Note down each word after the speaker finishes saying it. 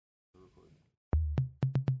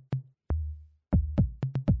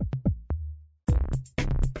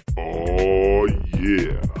Oh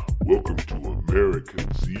yeah, welcome to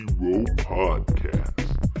American Zero Podcast,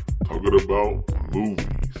 talking about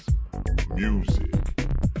movies, music,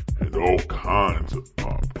 and all kinds of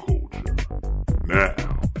pop culture. Now,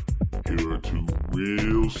 here are two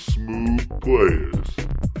real smooth players,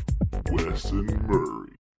 Wes and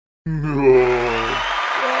Murray.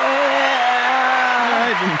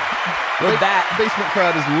 We're back. Basement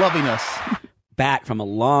crowd is loving us. Back from a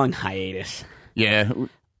long hiatus. Yeah.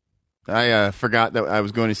 I forgot that I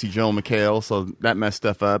was going to see Joel McHale, so that messed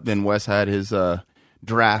stuff up. Then Wes had his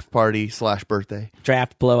draft party / birthday.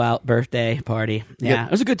 Draft blowout birthday party. Yeah,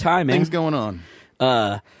 it was a good time, man. Things going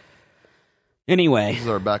on. Anyway. This is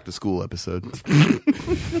our back to school episode.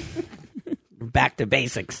 Back to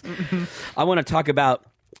basics. I want to talk about,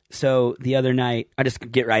 so the other night, I just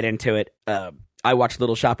get right into it. I watched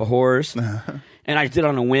Little Shop of Horrors, and I did it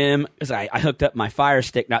on a whim, because I hooked up my Fire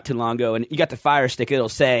Stick not too long ago, and you got the Fire Stick, it'll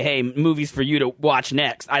say, hey, movies for you to watch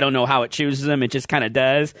next. I don't know how it chooses them, it just kind of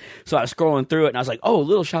does. So I was scrolling through it, and I was like, oh,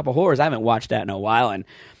 Little Shop of Horrors, I haven't watched that in a while, and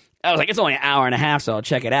I was like, it's only an hour and a half, so I'll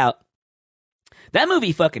check it out. That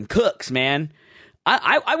movie fucking cooks, man.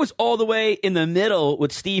 I was all the way in the middle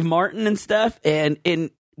with Steve Martin and stuff, and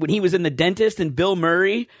when he was in The Dentist and Bill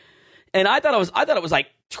Murray, and I thought it was like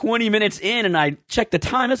 20 minutes in, and I checked the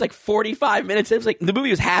time. It was like 45 minutes. It was like the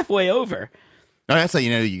movie was halfway over. Oh, that's how you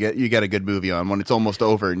know you got a good movie on, when it's almost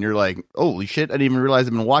over, and you're like, holy shit, I didn't even realize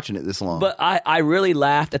I've been watching it this long. But I really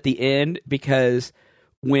laughed at the end, because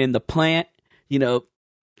when the plant,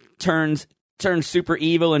 turns super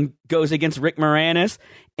evil and goes against Rick Moranis,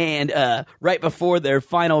 and right before their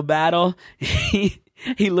final battle,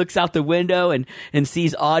 he looks out the window and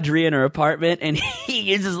sees Audrey in her apartment, and he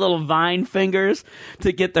uses little vine fingers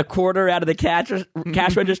to get the quarter out of the cash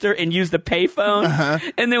register and use the payphone. Uh-huh.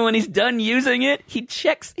 And then when he's done using it, he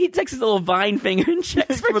takes his little vine finger and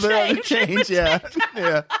checks for change. Change. Yeah.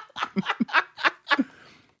 Yeah.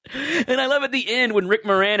 And I love at the end when Rick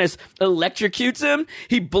Moranis electrocutes him,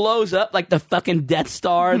 he blows up like the fucking Death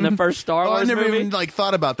Star in the first Star Wars movie. I never even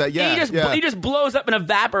thought about that. Yeah, he just blows up and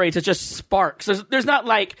evaporates. It just sparks. There's not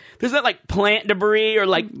like plant debris or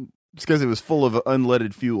like. It's because it was full of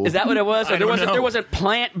unleaded fuel. Is that what it was? Or there wasn't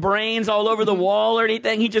plant brains all over the wall or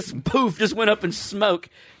anything. He just just went up in smoke.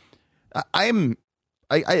 I think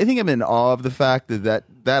I'm in awe of the fact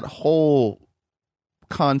that whole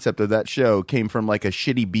concept of that show came from like a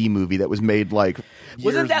shitty B movie that was made like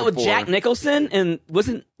wasn't that before. With Jack Nicholson, and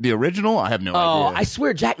wasn't the original? I have no idea. Oh, I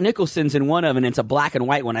swear Jack Nicholson's in one of them, and it's a black and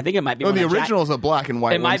white one. I think it might be. The original is a black and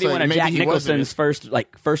white. It might be one of Jack Nicholson's first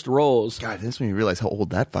roles. God, that's when you realize how old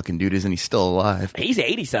that fucking dude is, and he's still alive. He's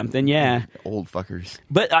 80 something, yeah. Old fuckers.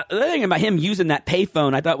 But the other thing about him using that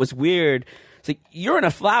payphone, I thought was weird. It's like, you're in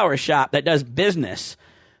a flower shop that does business.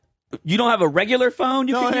 You don't have a regular phone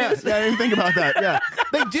you can use? Yeah, I didn't think about that. Yeah,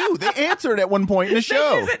 they do. They answer it at one point in the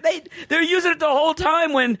show. They're using it the whole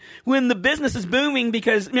time when the business is booming,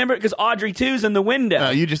 because Audrey 2's in the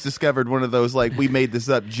window. You just discovered one of those, like, we made this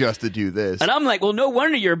up just to do this. And I'm like, well, no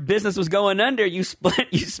wonder your business was going under. You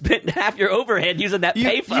spent half your overhead using that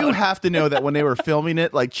payphone. You have to know that when they were filming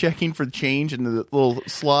it, like checking for change in the little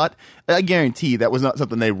slot, I guarantee that was not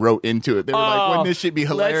something they wrote into it. They were like, wouldn't this shit be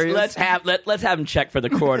hilarious? Let's have them check for the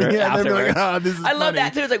quarter. Yeah, they're like, this is I love funny.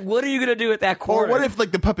 that too. It's like, what are you gonna do with that quarter? Or what if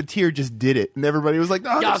like the puppeteer just did it and everybody was like,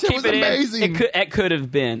 this shit was amazing. It could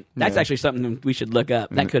have been. That's actually something we should look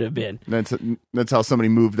up. That could have been. That's how somebody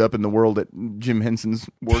moved up in the world at Jim Henson's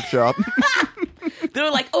workshop. They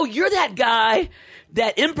were like, oh, you're that guy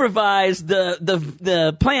that improvised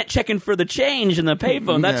the plant checking for the change in the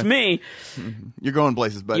payphone. That's me. You're going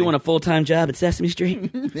places, buddy. You want a full-time job at Sesame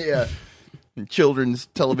Street? Yeah. Children's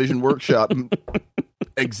television workshop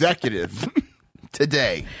executive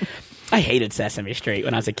today. I hated Sesame Street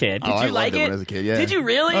when I was a kid. Did you like it? When I was a kid, yeah. Did you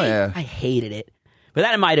really? Oh, yeah. I hated it. But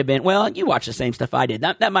that might have been, well, you watched the same stuff I did.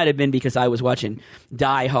 That might have been because I was watching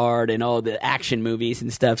Die Hard and all the action movies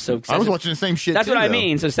and stuff. So I was watching the same shit. That's too, what I though.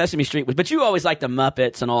 mean. So Sesame Street was, but you always liked the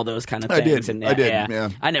Muppets and all those kind of things. I did. Yeah.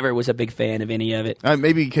 I never was a big fan of any of it.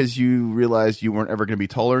 Maybe because you realized you weren't ever going to be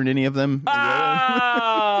taller than any of them.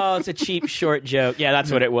 Oh, it's a cheap short joke. Yeah, that's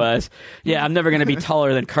what it was. Yeah, I'm never going to be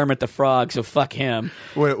taller than Kermit the Frog, so fuck him.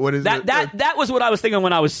 What is that? That was what I was thinking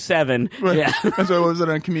when I was 7. Yeah, that's what was it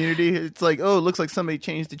on Community. It's like, oh, it looks like somebody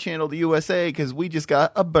changed the channel to USA because we just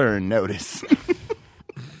got a burn notice.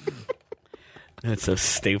 That's so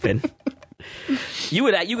stupid. You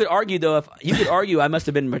could argue though, I must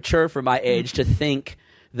have been mature for my age to think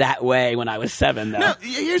that way when I was 7, though. No,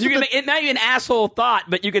 it might be an asshole thought,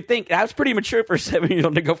 but you could think that was pretty mature for a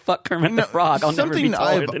 7-year-old to go fuck Kermit the Frog. I'll never be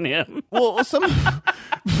taller than him. Well,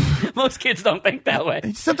 Most kids don't think that way.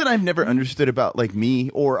 It's something I've never understood about like me,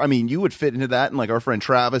 or I mean, you would fit into that, and like our friend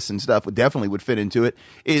Travis and stuff would definitely fit into it.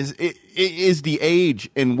 Is the age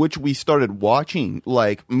in which we started watching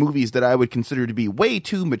like movies that I would consider to be way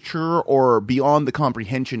too mature or beyond the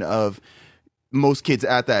comprehension of most kids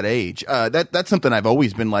at that age. That's something I've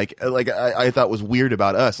always been like I thought was weird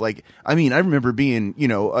about us. Like, I mean, I remember being,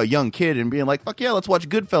 a young kid and being like, fuck yeah, let's watch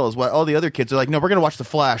Goodfellas, while all the other kids are like, no, we're gonna watch The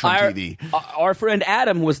Flash on TV. Our friend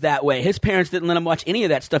Adam was that way. His parents didn't let him watch any of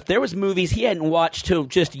that stuff. There was movies he hadn't watched till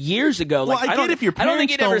just years ago. Well, Like, I get if your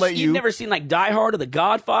parents don't let you. You've never seen like Die Hard or The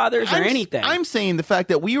Godfathers or anything. I'm saying the fact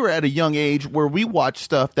that we were at a young age where we watched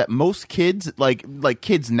stuff that most kids, like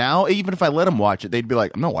kids now, even if I let them watch it, they'd be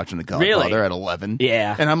like, I'm not watching The Godfather Really? at 11.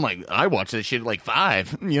 Yeah. And I'm like, I watched this shit at like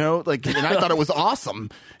 5, and I thought it was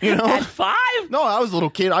awesome, At 5? No, I was a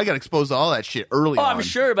little kid. I got exposed to all that shit early on. I'm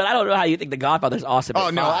sure, but I don't know how you think The Godfather's awesome. Oh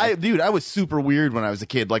at no, 5. I was super weird when I was a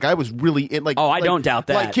kid. Like I was really in like. Oh, I don't doubt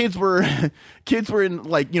that. Like kids were in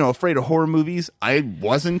like afraid of horror movies. I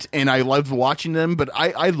wasn't, and I loved watching them. But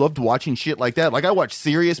I loved watching shit like that. Like I watched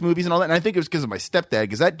serious movies and all that. And I think it was because of my stepdad,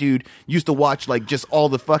 because that dude used to watch like just all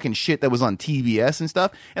the fucking shit that was on TBS and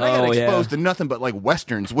stuff. And I got exposed to nothing but like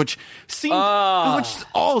westerns, which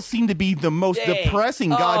all seemed to be the most depressing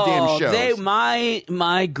goddamn shows.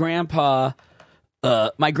 My grandpa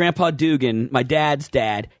Dugan, my dad's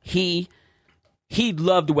dad, he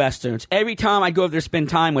loved westerns. Every time I go over there to spend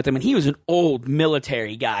time with him, and he was an old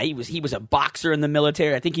military guy. He was a boxer in the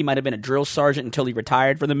military. I think he might have been a drill sergeant until he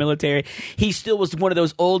retired from the military. He still was one of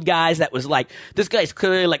those old guys that was like, this guy's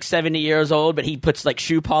clearly like 70 years old, but he puts like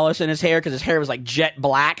shoe polish in his hair because his hair was like jet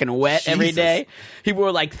black and wet every day. He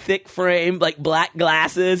wore like thick framed like black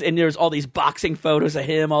glasses, and there was all these boxing photos of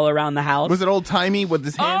him all around the house. Was it old timey with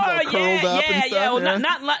his hands all curled up and stuff? Yeah. Well,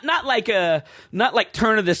 not like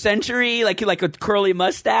turn of the century, like a curly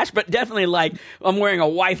mustache, but definitely like I'm wearing a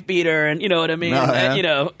wife beater, and you know what I mean,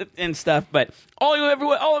 and stuff. But all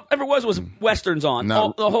it ever was westerns on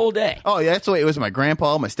the whole day. Oh yeah, that's the way it was. My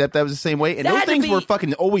grandpa, my stepdad was the same way, and those things were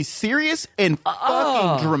fucking always serious and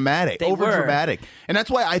fucking dramatic, over dramatic, and that's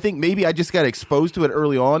why I think maybe I just got exposed to it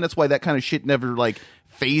early on. That's why that kind of shit never like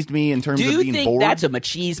phased me in terms of being bored. Do you think that's a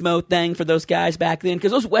machismo thing for those guys back then?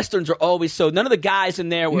 Because those westerns are always so. None of the guys in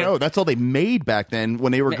there were. No, that's all they made back then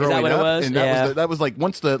when they were growing up. Is that what it was? And that was like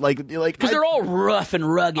once the like because they're all rough and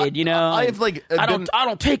rugged, I have like I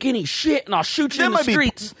don't take any shit, and I'll shoot you in the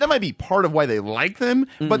streets. That might be part of why they like them.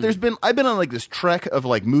 But I've been on like this trek of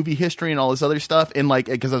like movie history and all this other stuff, and like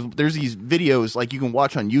because there's these videos like you can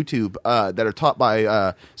watch on YouTube that are taught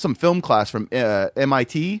by some film class from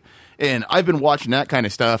MIT. And I've been watching that kind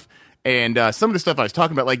of stuff, and some of the stuff I was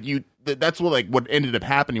talking about, like that's what ended up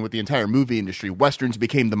happening with the entire movie industry. Westerns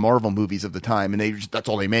became the Marvel movies of the time, and that's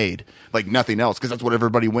all they made, like nothing else, because that's what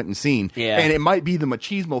everybody went and seen. Yeah. And it might be the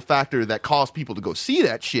machismo factor that caused people to go see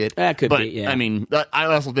that shit. That could be. Yeah. I mean, I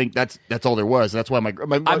also think that's all there was. That's why my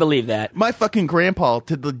I believe that my fucking grandpa,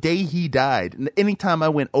 to the day he died, anytime I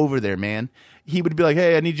went over there, man, he would be like,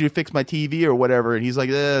 hey, I need you to fix my TV or whatever. And he's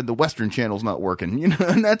like, the Western channel's not working.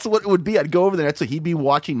 And that's what it would be. I'd go over there. He'd be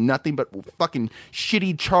watching nothing but fucking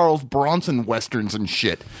shitty Charles Bronson Westerns and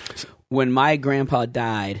shit. When my grandpa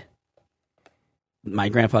died, my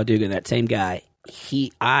grandpa Dugan, that same guy,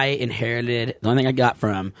 I inherited, the only thing I got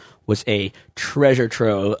from him was a treasure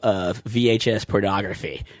trove of VHS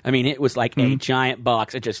pornography. I mean, it was like a giant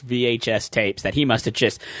box of just VHS tapes that he must have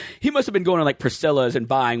been going to like Priscilla's and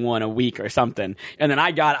buying one a week or something. And then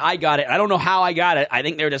I got it. I don't know how I got it. I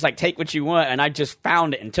think they were just like, take what you want. And I just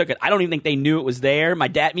found it and took it. I don't even think they knew it was there. Me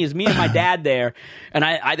and my dad there. And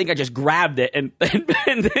I think I just grabbed it and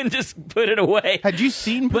then just put it away. Had you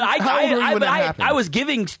seen? But I was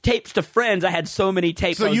giving tapes to friends. I had so many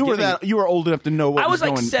tapes. So you were old enough to know what was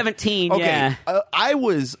going on. I was like 17. Okay. Yeah. I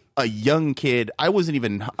was a young kid. I wasn't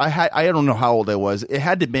even. I don't know how old I was. It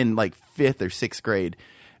had to have been like 5th or 6th grade.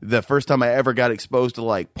 The first time I ever got exposed to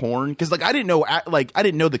like porn, because like I didn't know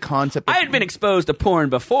the concept. I had been exposed to porn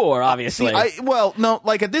before, obviously.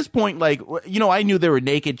 At this point, like I knew there were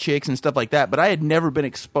naked chicks and stuff like that, but I had never been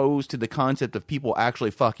exposed to the concept of people actually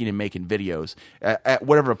fucking and making videos at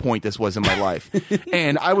whatever point this was in my life.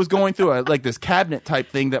 And I was going through this cabinet type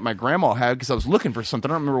thing that my grandma had because I was looking for something.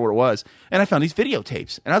 I don't remember what it was, and I found these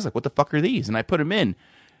videotapes, and I was like, "What the fuck are these?" And I put them in.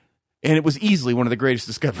 And it was easily one of the greatest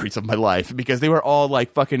discoveries of my life because they were all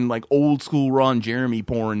like fucking like old school Ron Jeremy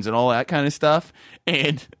porns and all that kind of stuff.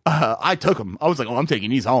 And I took them. I was like, oh, I'm taking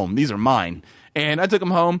these home. These are mine. And I took them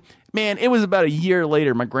home. Man, it was about a year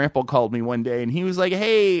later. My grandpa called me one day and he was like,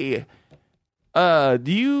 hey, did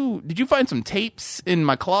you find some tapes in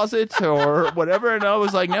my closet or whatever? And I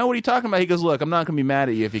was like, no, what are you talking about? He goes, look, I'm not going to be mad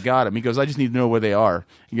at you if you got them. He goes, I just need to know where they are.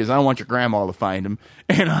 He goes, I don't want your grandma to find them.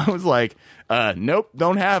 And I was like, nope,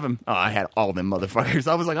 don't have them. Oh, I had all them motherfuckers.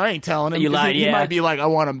 I was like, I ain't telling him. You lied, He yeah. might be like, I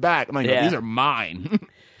want them back. I'm like, Yeah. these are mine.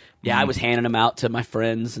 Yeah, I was handing them out to my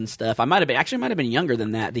friends and stuff. I might have been younger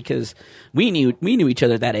than that because we knew each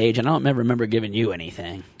other at that age, and I don't ever remember giving you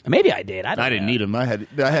anything. Maybe I did. I didn't know. need them. I had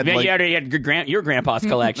Yeah, like, you had your grandpa's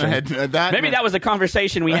collection. I had that. Maybe that was the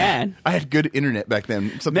conversation we had. I had good internet back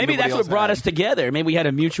then. Something Maybe nobody that's else what brought had. us together. Maybe we had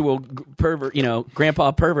a mutual pervert,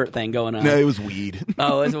 grandpa pervert thing going on. No, it was weed.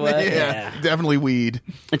 Oh, is it what? yeah, definitely weed.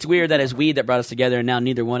 It's weird that it's weed that brought us together, and now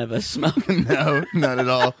neither one of us smoke. No, not at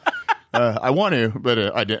all. I want to, but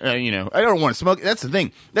I don't want to smoke. That's the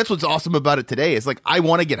thing. That's what's awesome about it today. Is like I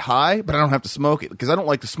want to get high, but I don't have to smoke it because I don't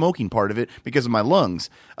like the smoking part of it because of my lungs.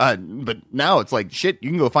 But now it's like shit. You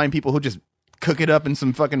can go find people who just cook it up in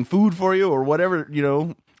some fucking food for you or whatever.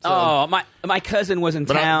 So, Oh, my cousin was in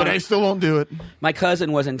but town. I still won't do it. My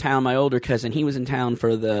cousin was in town. My older cousin, he was in town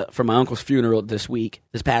for my uncle's funeral this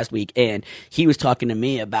past week, and he was talking to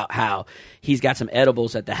me about how he's got some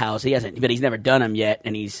edibles at the house. But he's never done them yet,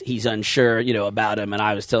 and he's unsure, about them. And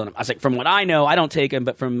I was telling him, I was like, from what I know, I don't take them,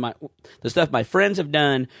 but from the stuff my friends have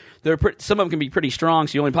done, some of them can be pretty strong.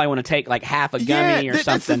 So you only probably want to take like half a gummy or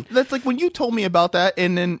something. That's like when you told me about that,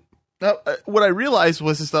 and then what I realized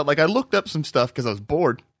was that like I looked up some stuff because I was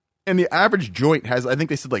bored. And the average joint has, I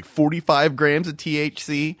think they said like 45 grams of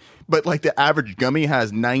THC, but like the average gummy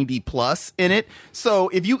has 90 plus in it. So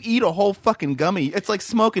if you eat a whole fucking gummy, it's like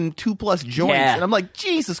smoking 2+ joints. Yeah. And I'm like,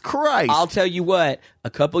 Jesus Christ. I'll tell you what,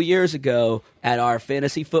 a couple years ago at our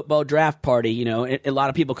fantasy football draft party, a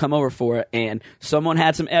lot of people come over for it, and someone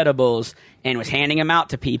had some edibles and was handing them out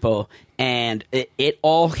to people, and it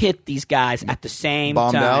all hit these guys at the same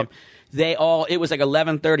Bombed time. out? It was like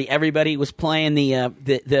 11:30. Everybody was playing the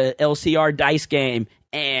LCR dice game,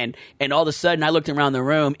 and all of a sudden I looked around the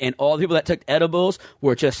room, and all the people that took edibles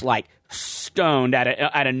were just like stoned out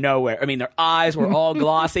of nowhere. I mean, their eyes were all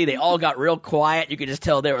glossy. They all got real quiet. You could just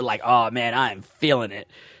tell they were like, "Oh man, I'm feeling it."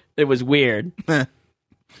 It was weird.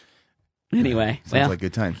 Anyway, Sounds like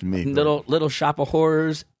good times to me. little shop of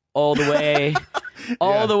horrors all the way,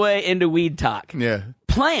 the way into weed talk. Yeah.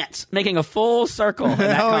 Plants making a full circle in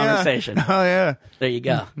that conversation. Yeah. Oh, yeah. There you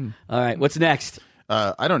go. All right, what's next?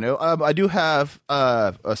 I don't know. I do have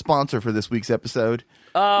a sponsor for this week's episode.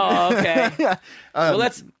 Oh, okay.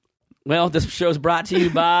 This show's brought to you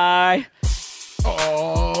by...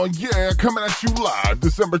 Oh, yeah, coming at you live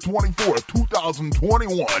December 24th,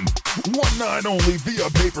 2021. One night only via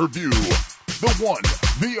pay-per-view. The one,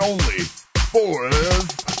 the only,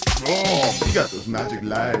 Forrest Gump. He got those magic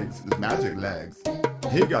legs.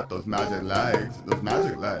 He got those magic legs.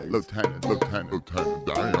 Lieutenant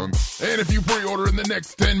Dan. And if you pre-order in the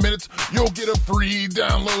next 10 minutes, you'll get a free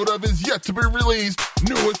download of his yet-to-be-released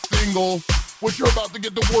newest single, which you're about to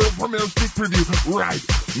get the world premiere sneak preview right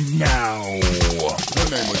now. Her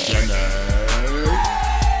name was Jenny.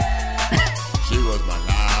 She was my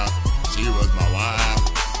life. She was my wife.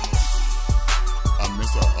 I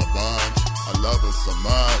miss her a bunch. I love her so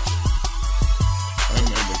much. Her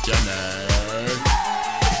name was Jenny.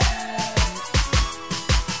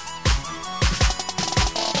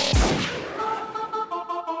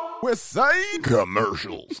 West Side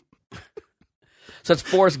Commercials. So it's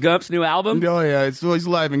Forrest Gump's new album? Oh, yeah. It's always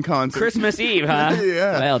live in concert. Christmas Eve, huh?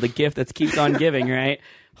 Yeah. Well, the gift that keeps on giving, right?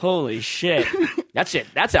 Holy shit.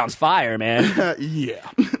 That sounds fire, man. Yeah.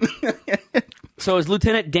 So is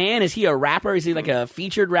Lieutenant Dan, is he a rapper? Is he like a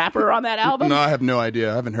featured rapper on that album? No, I have no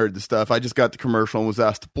idea. I haven't heard the stuff. I just got the commercial and was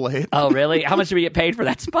asked to play it. Oh, really? How much did we get paid for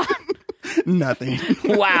that spot? Nothing.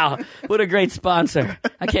 Wow. What a great sponsor.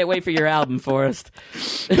 I can't wait for your album, Forrest.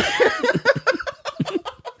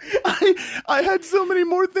 I had so many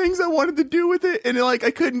more things I wanted to do with it, and like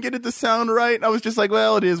I couldn't get it to sound right. And I was just like,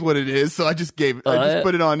 well, it is what it is. So I just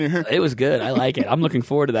put it on here. It was good. I like it. I'm looking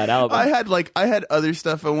forward to that album. I had other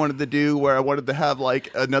stuff I wanted to do where I wanted to have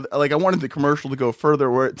like another, like I wanted the commercial to go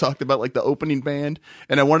further where it talked about like the opening band,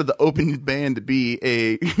 and I wanted the opening band to be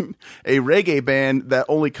a reggae band that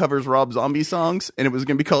only covers Rob Zombie songs, and it was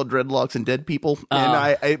going to be called Dreadlocks and Dead People.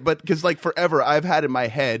 And but because like forever I've had in my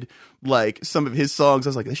head like some of his songs, I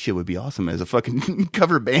was like, this shit would be awesome as a fucking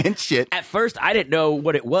cover band shit. At first, I didn't know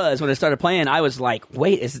what it was. When it started playing, I was like,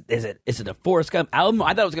 wait, is it a Forrest Gump album?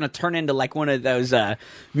 I thought it was going to turn into like one of those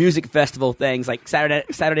music festival things like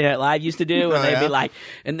Saturday Night Live used to do. And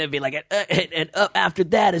they'd be like, and up after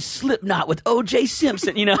that is Slipknot with O.J.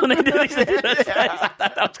 Simpson, And they do these things. I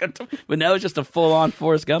thought that was but no, it's just a full-on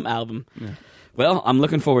Forrest Gump album. Yeah. Well, I'm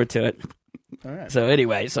looking forward to it. All right. So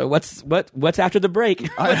anyway, so what's after the break?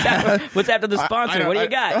 What's after the sponsor? What do you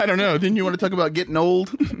got? I don't know. Didn't you want to talk about getting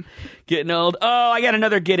old? Getting old. Oh, I got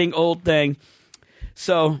another getting old thing.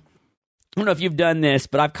 So I don't know if you've done this,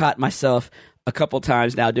 but I've caught myself a couple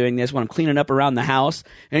times now doing this when I'm cleaning up around the house.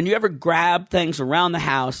 And you ever grab things around the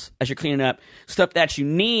house as you're cleaning up, stuff that you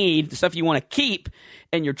need, the stuff you want to keep,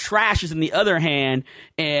 and your trash is in the other hand,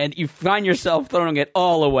 and you find yourself throwing it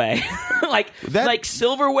all away. like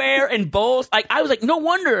silverware and bowls. Like I was like, no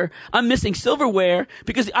wonder I'm missing silverware,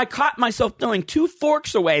 because I caught myself throwing 2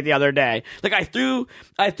 forks away the other day. Like I threw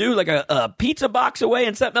like a pizza box away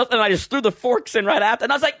and something else, and I just threw the forks in right after.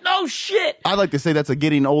 And I was like, no shit. I'd like to say that's a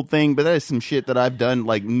getting old thing, but that is some shit that I've done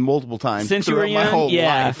like multiple times Since you were young, my whole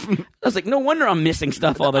yeah. life. I was like, no wonder I'm missing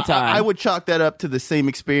stuff all the time. I would chalk that up to the same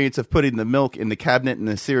experience of putting the milk in the cabinet and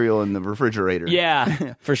the cereal in the refrigerator.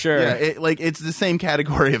 Yeah, for sure. Yeah, it's the same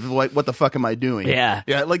category of like, what the fuck am I doing? Yeah.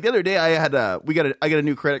 Like the other day, I got a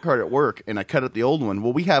new credit card at work, and I cut up the old one.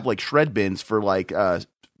 Well, we have like shred bins for like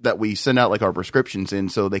that we send out like our prescriptions in,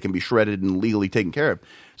 so they can be shredded and legally taken care of.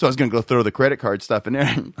 So I was gonna go throw the credit card stuff in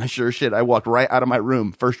there. I walked right out of my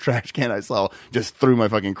room. First trash can I saw, just threw my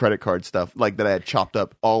fucking credit card stuff like that I had chopped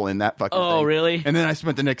up all in that fucking thing. Oh, really? And then I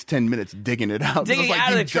spent the next 10 minutes digging it out. Digging I was like,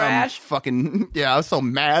 out of "You the dumb trash?" Fucking yeah! I was so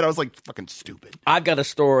mad. I was like, fucking stupid. I've got a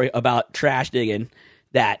story about trash digging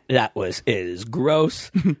that is gross,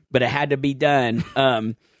 but it had to be done.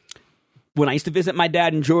 When I used to visit my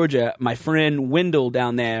dad in Georgia, my friend Wendell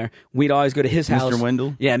down there, we'd always go to his house. Mr.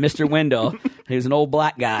 Wendell? Yeah, Mr. Wendell. He was an old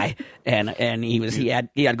black guy, and he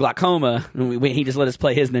had glaucoma. And he just let us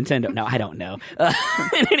play his Nintendo. No, I don't know.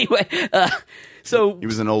 Anyway, so He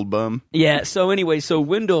was an old bum. yeah. So anyway, so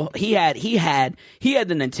Wendell he had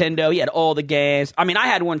the Nintendo. He had all the games. I mean, I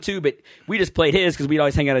had one too, but we just played his because we'd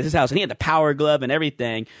always hang out at his house, and he had the Power Glove and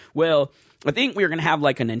everything. Well, I think we were going to have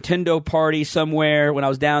like a Nintendo party somewhere when I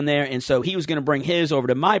was down there, and so he was going to bring his over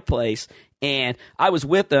to my place, and I was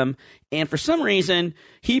with him, and for some reason,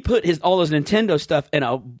 he put all his Nintendo stuff in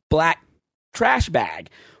a black trash bag.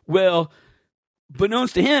 Well,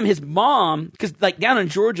 beknownst to him, his mom, because like down in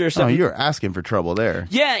Georgia or Oh, something. you were asking for trouble there.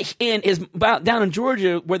 Yeah, and down in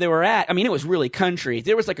Georgia where they were at, I mean, it was really country.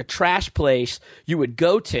 There was like a trash place you would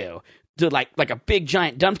go to like a big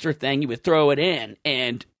giant dumpster thing. You would throw it in,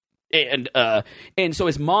 and so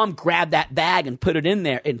his mom grabbed that bag and put it in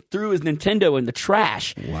there and threw his Nintendo in the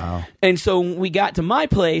trash. Wow. And so when we got to my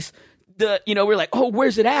place, we're like, oh,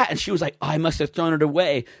 where's it at? And she was like, I must have thrown it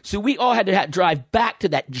away. So we all had to drive back to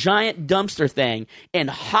that giant dumpster thing and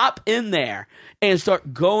hop in there and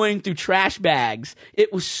start going through trash bags.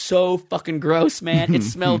 It was so fucking gross, man. It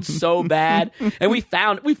smelled so bad. And we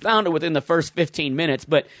found it within the first 15 minutes,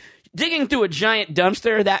 but digging through a giant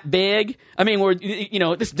dumpster that big, I mean,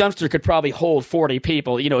 this dumpster could probably hold 40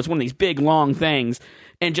 people. It's one of these big, long things.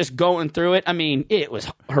 And just going through it, I mean, it was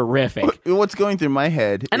horrific. What's going through my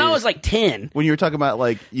head And I was like 10. when you were talking about,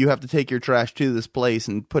 like, you have to take your trash to this place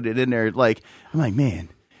and put it in there, like, I'm like, man,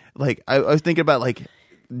 like, I was thinking about, like,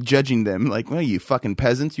 judging them, like, well, you fucking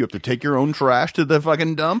peasants, you have to take your own trash to the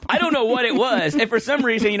fucking dump. I don't know what it was. And for some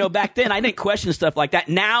reason, back then, I didn't question stuff like that.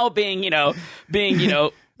 Now, being That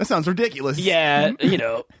sounds ridiculous. yeah,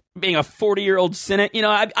 being a 40-year-old Senate,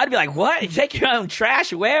 I'd be like, what? You take your own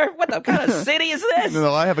trash where? What the kind of city is this?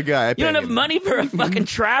 No, I have a guy. You don't have money for a fucking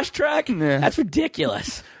trash truck? Yeah. That's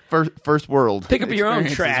ridiculous. First world. Pick up your own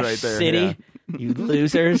experiences trash, right there, city. yeah. You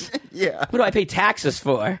losers. Yeah. What do I pay taxes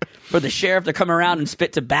for? For the sheriff to come around and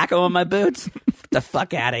spit tobacco on my boots? Get the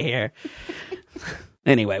fuck out of here.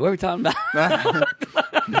 Anyway, what are we talking about?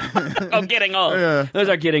 I'm getting old. Yeah. Those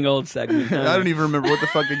are getting old segments. I don't even remember what the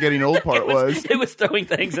fuck the getting old part was. It was throwing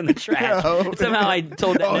things in the trash. Oh. Somehow I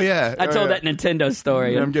told that. Oh, yeah. I told Oh, yeah. that Nintendo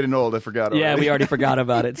story. I'm getting old. I forgot already. Yeah, we already forgot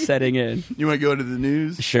about it. Setting in. You want to go into the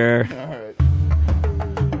news? Sure. All right.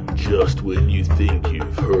 Just when you think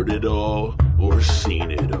you've heard it all or seen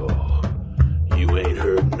it all, you ain't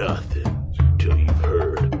heard nothing till you've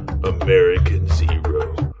heard American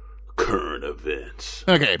Zero current events.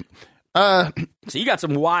 Okay. So you got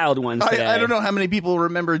some wild ones today. I don't know how many people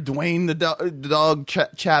remember Dwayne the dog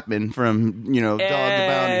Chapman from, Dog the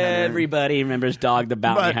Bounty Hunter. Everybody remembers Dog the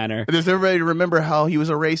Bounty But Hunter. does everybody remember how he was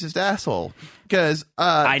a racist asshole? Because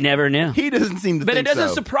I never knew. he doesn't seem to But think it doesn't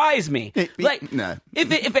so. surprise me. Like, no.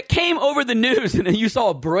 if it came over the news and then you saw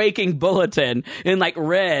a breaking bulletin in like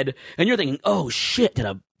red, and you're thinking, "Oh shit, did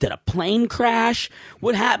a did a plane crash?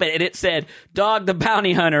 What happened? And it said, Dog the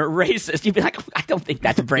Bounty Hunter, racist. You'd be like, I don't think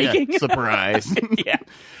that's breaking. Yeah, surprise.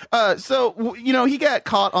 Yeah. So he got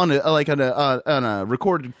caught on a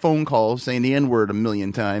recorded phone call saying the N-word a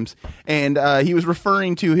million times, and he was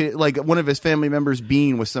referring to one of his family members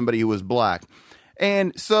being with somebody who was black.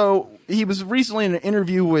 And so he was recently in an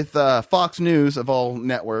interview with Fox News of all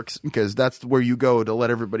networks, because that's where you go to let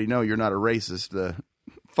everybody know you're not a racist.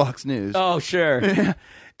 Fox News. Oh, sure.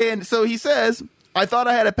 And so he says, I thought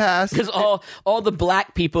I had a pass. Because all the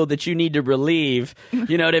black people that you need to relieve,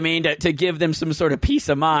 you know what I mean, to give them some sort of peace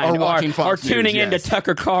of mind, Are watching Fox tuning News, into yes.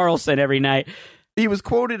 Tucker Carlson every night. He was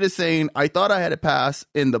quoted as saying, I thought I had a pass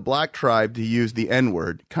in the black tribe to use the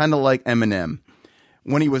N-word, kind of like Eminem.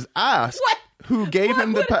 When he was asked who gave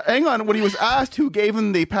him the hang on, when he was asked who gave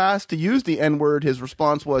him the pass to use the N-word, his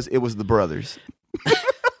response was, it was the brothers.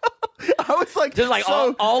 I was like, Just like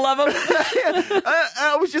all of them?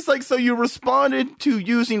 I was just like, so you responded to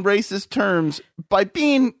using racist terms by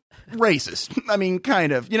being racist. I mean,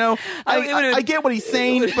 kind of, I get what he's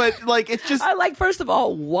saying, but like, it's just. I like, first of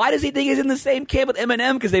all, why does he think he's in the same camp with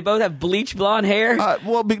Eminem? Because they both have bleach blonde hair?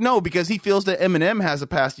 No, because he feels that Eminem has a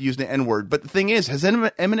pass to use the N-word. But the thing is, has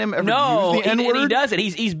Eminem ever used the N-word? He doesn't.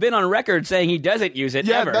 He's been on record saying he doesn't use it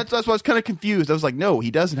ever. That's why I was kind of confused. I was like, no, he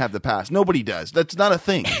doesn't have the pass. Nobody does. That's not a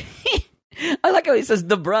thing. I like how he says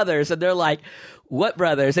the brothers, and they're like, what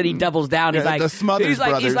brothers? And he doubles down. He's like, the Smothers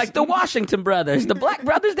brothers. He's like, the Washington brothers, the black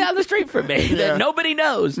brothers down the street from me that nobody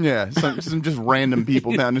knows. Yeah, some just random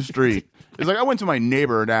people down the street. It's like, I went to my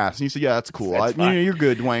neighbor and asked, and he said, yeah, that's cool. You're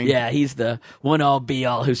good, Dwayne. Yeah, he's the one-all,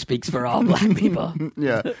 be-all who speaks for all black people.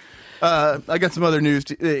 Yeah. I got some other news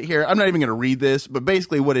here. I'm not even going to read this, but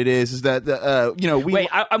basically what it is that, Wait,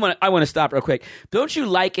 I want to stop real quick. Don't you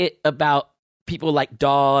like it about people like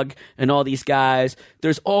Dog and all these guys?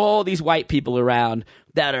 There's all these white people around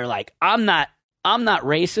that are like, I'm not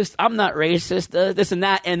racist. I'm not racist. This and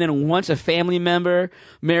that. And then once a family member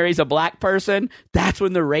marries a black person, that's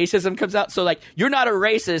when the racism comes out. So like, you're not a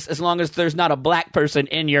racist as long as there's not a black person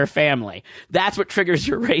in your family. That's what triggers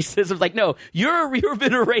your racism. Like, no, you've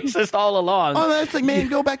been a racist all along. Oh, that's like, man,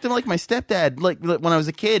 go back to like my stepdad. Like when I was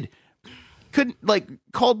a kid,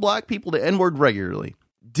 called black people the N-word regularly.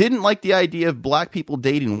 Didn't like the idea of black people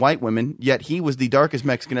dating white women, yet he was the darkest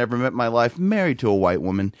Mexican I ever met in my life, married to a white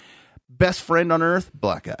woman. Best friend on earth,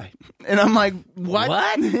 black guy. And I'm like, what?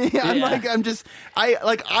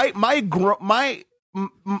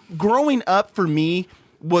 Growing up for me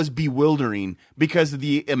was bewildering because of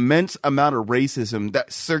the immense amount of racism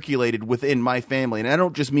that circulated within my family. And I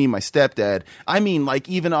don't just mean my stepdad. I mean, like,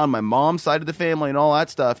 even on my mom's side of the family and all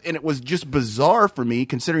that stuff. And it was just bizarre for me,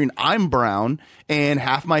 considering I'm brown and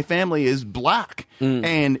half my family is black.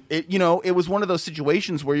 And it was one of those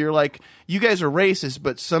situations where you're like, you guys are racist,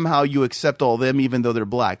 but somehow you accept all them even though they're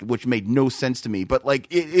black, which made no sense to me. But like,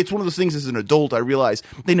 it's one of those things as an adult, I realized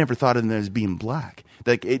they never thought of them as being black.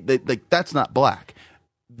 Like that's not black.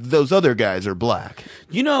 Those other guys are black.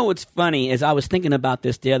 You know what's funny is I was thinking about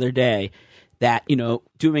this the other day, that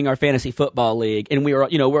doing our fantasy football league, and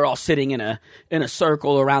we're all sitting in a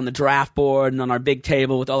circle around the draft board and on our big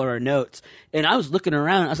table with all of our notes. And I was looking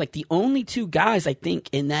around, and I was like, the only two guys I think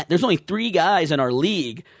in that, there's only 3 guys in our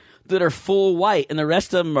league that are full white, and the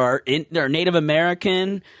rest of them are Native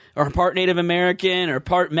American, or part Native American, or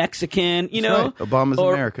part Mexican, Right. Obama's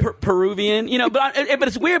or American. Peruvian, but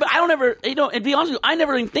it's weird, but I don't ever, and be honest with you, I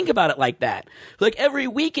never even think about it like that. Like, every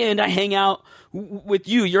weekend I hang out with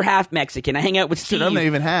you. You're half Mexican. I hang out with Steve. Shit, I'm not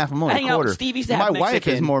even half. I'm only I hang a quarter. out with Stevie's half My Mexican. wife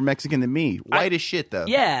is more Mexican than me. White as shit, though.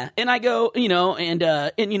 Yeah, and I go, and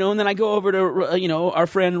then I go over to our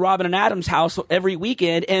friend Robin and Adam's house every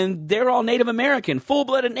weekend, and they're all Native American,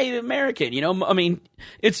 full-blooded Native American. I mean,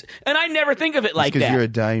 and I never think of it like that. Because you're a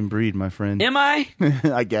dying breed, my friend. Am I?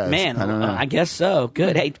 I guess. Man, I don't know. I guess so.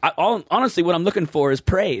 Good. Hey, honestly, what I'm looking for is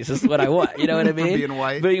praise. This is what I want. You know what I mean? Being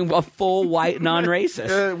white, being a full white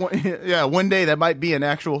non-racist. Yeah, one day that might be an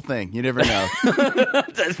actual thing. You never know.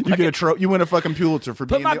 You win a fucking Pulitzer for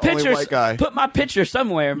being the only white guy. Put my picture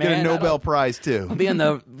somewhere, man. Get a Nobel Prize too. I'll be in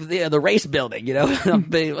the race building. I'll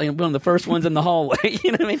be one of the first ones in the hallway.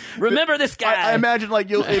 You know what I mean? Remember this guy. I imagine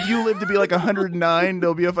if you live to be like 109,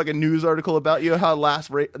 there'll be a fucking news article about you, how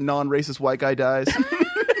last non-racist white guy dies.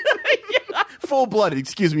 Full-blooded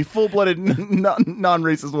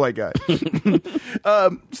non-racist white guy.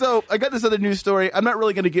 So I got this other news story. I'm not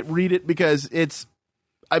really going to read it because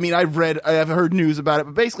I've heard news about it,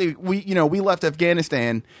 but basically we left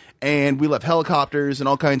Afghanistan and we left helicopters and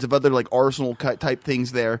all kinds of other like arsenal type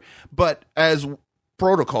things there. But as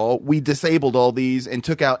protocol, we disabled all these and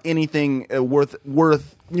took out anything worth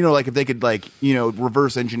like if they could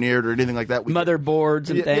reverse engineered or anything like that. Motherboards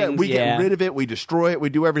and things. Yeah, we get rid of it. We destroy it. We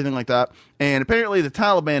do everything like that. And apparently the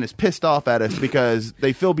Taliban is pissed off at us because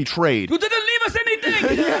they feel betrayed. You didn't leave us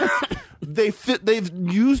anything. They've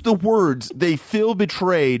used the words "they feel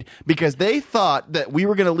betrayed" because they thought that we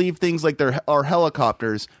were going to leave things like our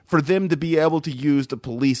helicopters for them to be able to use to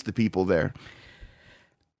police the people there.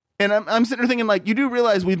 And I'm sitting there thinking, like, you do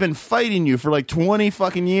realize we've been fighting you for like 20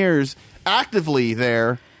 fucking years actively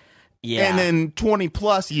there, and then 20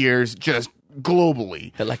 plus years just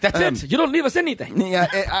globally. They're like, that's it. You don't leave us anything.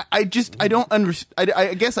 Yeah, I don't understand.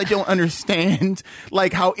 I guess I don't understand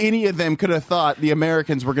like how any of them could have thought the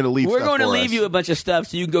Americans were going to leave. We're going to for leave us. you a bunch of stuff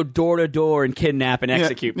so you can go door to door and kidnap and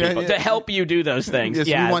execute people to help you do those things.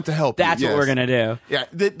 Yes, we want to help you, That's what yes. we're going to do. Yeah,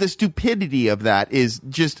 the stupidity of that is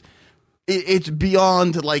just. It's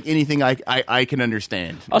beyond like anything I can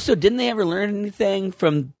understand. Also, didn't they ever learn anything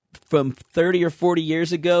from 30 or 40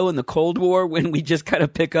 years ago in the Cold War when we just kind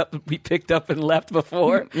of picked up and left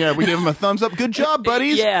before? Yeah, we give them a thumbs up. Good job,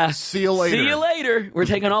 buddies. Yeah. See you later. See you later. We're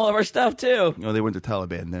taking all of our stuff too. No, they went to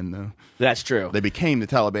Taliban then, though. That's true. They became the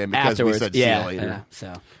Taliban because Afterwards, we said see you later.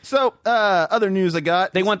 So, other news I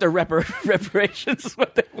got. They want their reparations. Is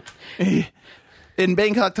what they want. In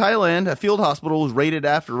Bangkok, Thailand, a field hospital was raided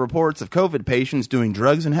after reports of COVID patients doing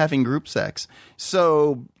drugs and having group sex.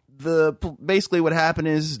 So basically what happened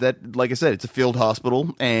is that, like I said, it's a field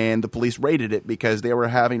hospital, and the police raided it because they were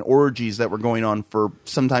having orgies that were going on for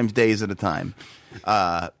sometimes days at a time.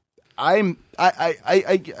 I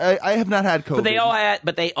have not had COVID.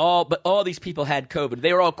 But all these people had COVID.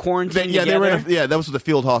 They were all quarantined Yeah, together. that was what the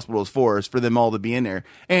field hospital is for, is for them all to be in there.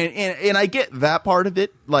 And I get that part of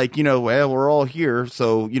it. Like, we're all here,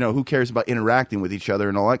 so, who cares about interacting with each other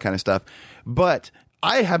and all that kind of stuff. But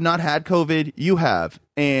I have not had COVID. You have.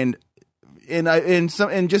 And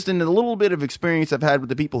just in a little bit of experience I've had with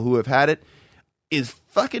the people who have had it, is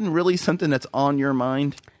fucking really something that's on your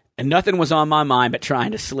mind? And nothing was on my mind but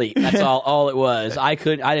trying to sleep. That's all it was. I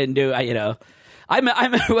didn't do, I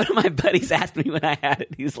remember one of my buddies asked me when I had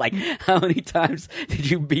it, he was like, how many times did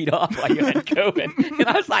you beat off while you had COVID? And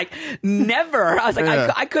I was like, never. I was like,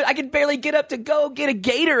 I could barely get up to go get a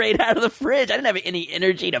Gatorade out of the fridge. I didn't have any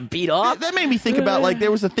energy to beat off. That made me think about, like,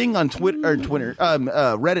 there was a thing on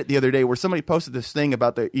Reddit the other day where somebody posted this thing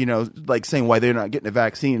about like saying why they're not getting a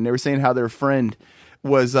vaccine. And they were saying how their friend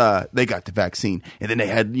was they got the vaccine, and then they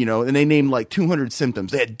had and they named like 200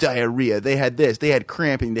 symptoms. They had diarrhea, they had this, they had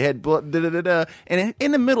cramping, they had blood, and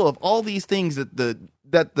in the middle of all these things that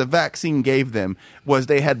the vaccine gave them was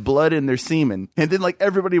they had blood in their semen, and then like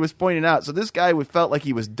everybody was pointing out. So this guy felt like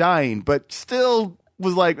he was dying, but still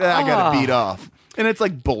was like, I gotta beat off, and it's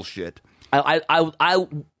like bullshit. I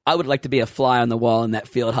would like to be a fly on the wall in that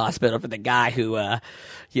field hospital for the guy who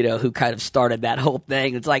who kind of started that whole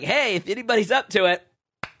thing. It's like, hey, if anybody's up to it.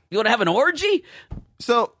 You want to have an orgy?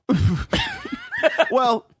 So,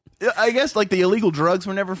 well, I guess like the illegal drugs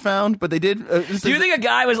were never found, but they did. Do you think a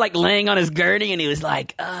guy was like laying on his gurney and he was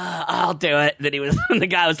like, I'll do it? Then the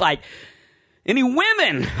guy was like, any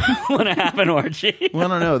women want to have an orgy?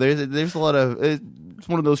 Well, I don't know. There's a lot of. It's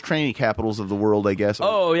one of those tranny capitals of the world, I guess.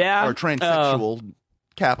 Oh, yeah? Or transsexual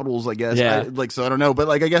capitals, I guess. Yeah. So I don't know. But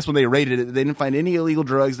like, I guess when they raided it, they didn't find any illegal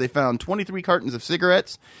drugs. They found 23 cartons of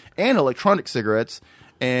cigarettes and electronic cigarettes.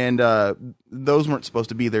 And those weren't supposed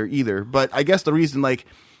to be there either. But I guess the reason like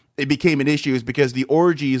it became an issue is because the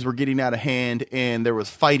orgies were getting out of hand and there was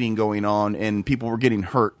fighting going on and people were getting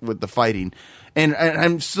hurt with the fighting. And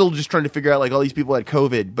I'm still just trying to figure out, like, all these people had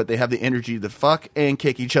COVID, but they have the energy to fuck and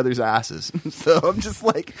kick each other's asses. So I'm just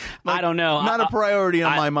like I don't know. Not a priority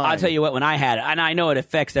on my mind. I'll tell you what, when I had it, and I know it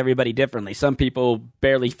affects everybody differently. Some people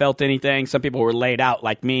barely felt anything. Some people were laid out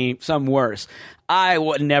like me. Some worse. I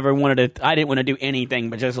didn't want to do anything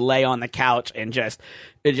but just lay on the couch and just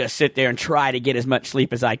sit there and try to get as much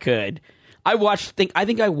sleep as I could. I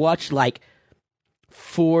think I watched like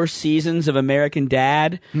 4 seasons of American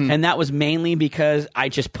Dad, and that was mainly because I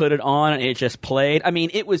just put it on and it just played. I mean,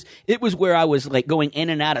 it was where I was like going in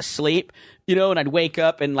and out of sleep, and I'd wake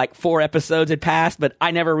up and like 4 episodes had passed, but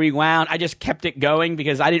I never rewound. I just kept it going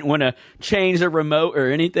because I didn't want to change the remote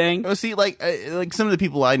or anything. Well, see, like some of the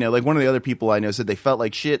people I know, like one of the other people I know said they felt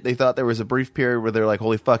like shit. They thought there was a brief period where they're like,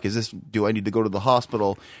 holy fuck, do I need to go to the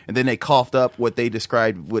hospital? And then they coughed up what they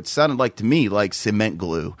described, what sounded like to me like cement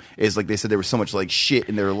glue. Is like they said there was so much like shit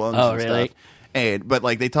in their lungs and really? stuff. But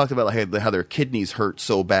like they talked about like how their kidneys hurt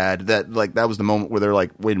so bad that like that was the moment where they're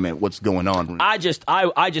like, wait a minute, what's going on? I just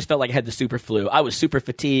felt like I had the super flu. I was super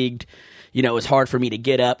fatigued. It was hard for me to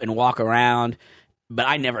get up and walk around. but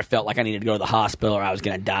I never felt like I needed to go to the hospital or I was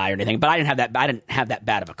going to die or anything. But I didn't have that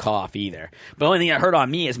bad of a cough either. But the only thing that hurt on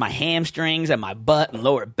me is my hamstrings and my butt and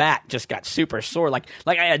lower back just got super sore. Like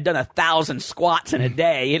I had done 1,000 squats in a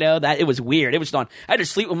day. You know, that it was weird. It was done. I had to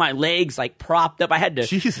sleep with my legs like propped up. I had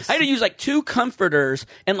to use like 2 comforters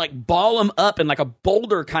and like ball them up in like a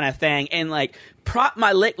boulder kind of thing and like prop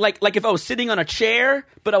my leg like if I was sitting on a chair,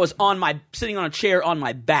 but I was sitting on a chair on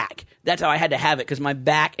my back. That's how I had to have it because my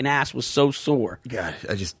back and ass was so sore. God,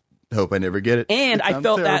 I just hope I never get it. And I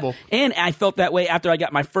felt terrible. I felt that way after I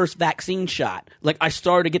got my first vaccine shot. Like I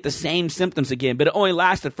started to get the same symptoms again, but it only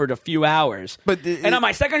lasted for a few hours. And on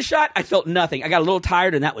my second shot, I felt nothing. I got a little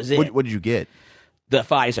tired, and that was it. What did you get? The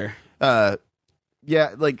Pfizer.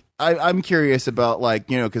 Yeah, like I'm curious about like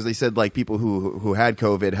because they said like people who had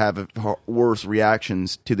COVID have worse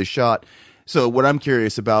reactions to the shot. So what I'm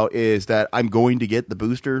curious about is that I'm going to get the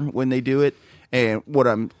booster when they do it. And what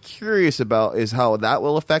I'm curious about is how that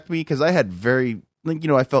will affect me because I had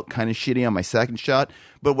I felt kind of shitty on my second shot.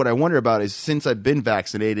 But what I wonder about is since I've been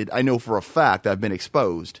vaccinated, I know for a fact I've been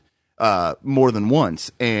exposed more than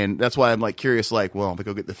once. And that's why I'm like curious, like, well, if I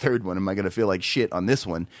go get the third one, am I going to feel like shit on this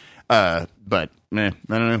one? But I don't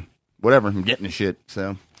know. Whatever. I'm getting the shit.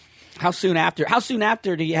 So how soon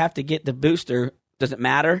after do you have to get the booster? Does it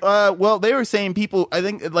matter? Well, they were saying people, I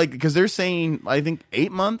think, like, because they're saying, I think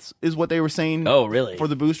 8 months is what they were saying. Oh, really? For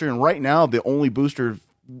the booster. And right now, the only booster,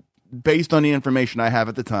 based on the information I have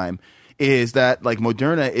at the time, is that, like,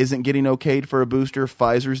 Moderna isn't getting okayed for a booster.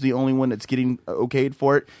 Pfizer's the only one that's getting okayed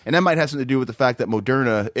for it. And that might have something to do with the fact that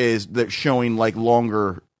Moderna is showing, like,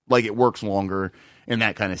 longer, like, it works longer and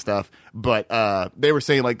that kind of stuff. But they were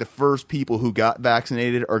saying, like, the first people who got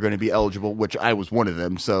vaccinated are going to be eligible, which I was one of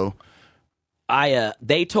them, so...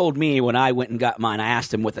 They told me when I went and got mine, I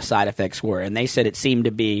asked them what the side effects were, and they said it seemed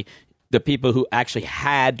to be the people who actually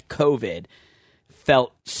had COVID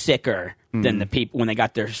felt sicker than the people when they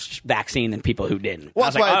got their vaccine than people who didn't. Well,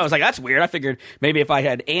 I was like, that's weird. I figured maybe if I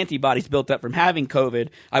had antibodies built up from having COVID,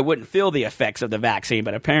 I wouldn't feel the effects of the vaccine,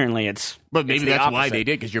 but apparently it's But maybe it's that's opposite. why they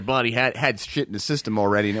did, because your body had shit in the system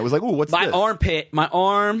already, and it was like, oh, what's my this? my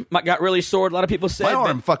arm got really sore. A lot of people said My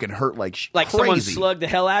arm fucking hurt like crazy. someone slugged the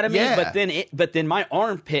hell out of me. Yeah. But then my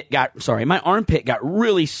armpit got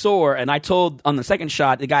really sore. And I told on the second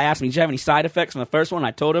shot, the guy asked me, "Did you have any side effects from the first one?"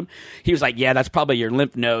 I told him. He was like, "Yeah, that's probably your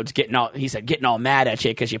lymph nodes getting all mad at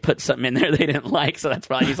you because you put something in there they didn't like. So that's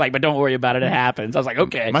probably." He's like, "But don't worry about it. It happens." I was like,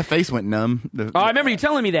 "Okay." My face went numb. I remember you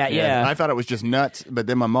telling me that. Yeah. I thought it was just nuts, but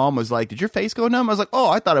then my mom was like, "Did your face go numb?" I was like, "Oh,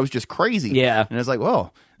 I thought it was just crazy." Yeah. And I was like,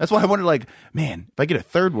 "Whoa." That's why I wondered, like, man, if I get a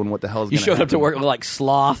third one, what the hell is You going to happen? showed up to work with like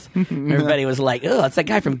sloth. Everybody was like, "Oh, it's that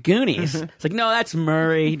guy from Goonies." It's like, no, that's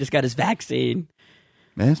Murray. He just got his vaccine.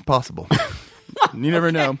 Man, it's possible. You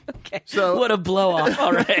never know. Okay. So What a blow off.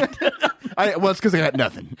 All right. well, it's because I got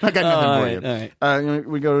nothing. I got nothing all for right, you. all right.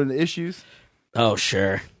 We go to the issues. Oh,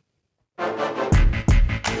 sure.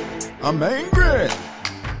 I'm angry.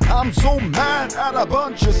 I'm so mad at a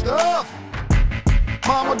bunch of stuff.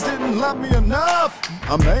 Mama didn't love me enough.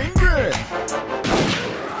 I'm angry.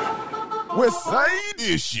 With side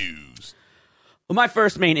issues. Well, my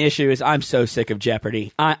first main issue is I'm so sick of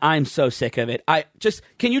Jeopardy. I'm so sick of it.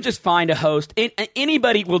 Can you just find a host?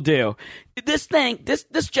 Anybody will do. This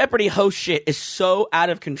Jeopardy host shit is so out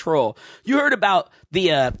of control. You heard about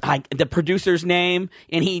the producer's name,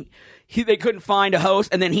 and they couldn't find a host,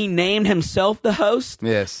 and then he named himself the host.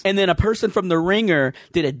 Yes. And then a person from The Ringer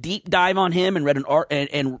did a deep dive on him and read an art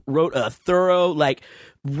and wrote a thorough, like,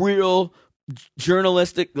 real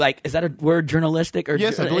journalistic, like, is that a word, journalistic? Or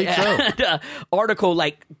Yes, I believe so. Article,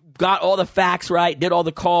 like, got all the facts right, did all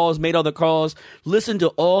the calls, made all the calls, listened to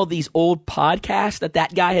all these old podcasts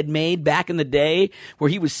that guy had made back in the day where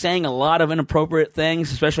he was saying a lot of inappropriate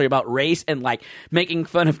things, especially about race and, like, making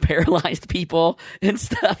fun of paralyzed people and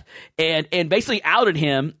stuff, and basically outed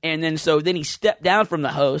him. And then he stepped down from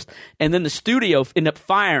the host, and then the studio ended up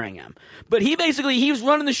firing him. But he was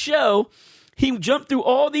running the show. He jumped through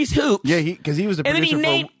all these hoops. Yeah, because he was the producer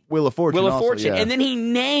for Wheel of Fortune. And then he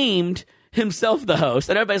named himself the host,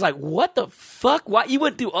 and everybody's like, "What the fuck? Why you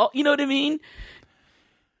went through all?" You know what I mean?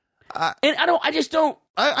 I just want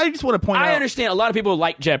to point out. I understand a lot of people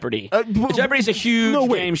like Jeopardy. Jeopardy's a huge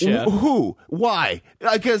game show. Who? Why?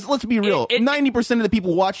 Because let's be real. 90% of the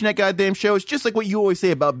people watching that goddamn show is just like what you always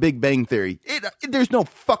say about Big Bang Theory. There's no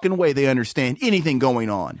fucking way they understand anything going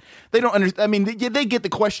on. They don't understand. I mean, they get the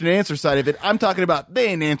question and answer side of it. I'm talking about they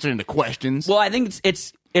ain't answering the questions. Well, I think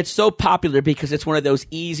it's it's so popular because it's one of those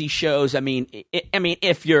easy shows. I mean,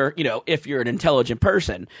 if you're an intelligent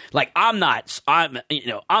person, like I'm not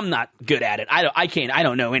good at it. I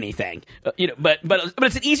don't know anything. But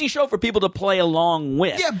it's an easy show for people to play along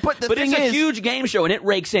with. Yeah, but it's a huge game show and it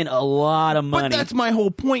rakes in a lot of money. But that's my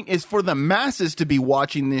whole point, is for the masses to be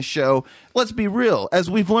watching this show. Let's be real. As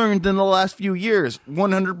we've learned in the last few years,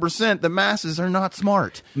 100% the masses are not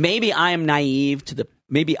smart. Maybe I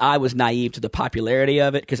was naive to the popularity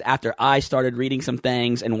of it, because after I started reading some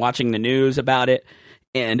things and watching the news about it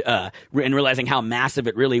and realizing how massive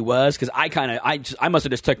it really was, because I must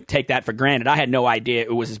have just take that for granted. I had no idea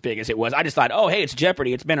it was as big as it was. I just thought, oh, hey, it's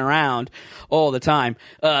Jeopardy. It's been around all the time.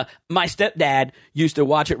 My stepdad used to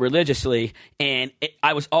watch it religiously, and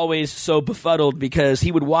I was always so befuddled because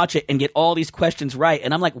he would watch it and get all these questions right.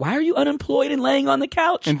 And I'm like, why are you unemployed and laying on the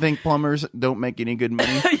couch? And think plumbers don't make any good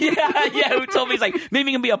money? yeah, who told me, he's like,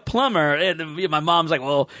 maybe you can be a plumber. And my mom's like,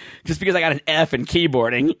 well, just because I got an F in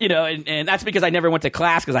keyboarding, and that's because I never went to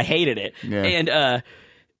class because I hated it. Yeah.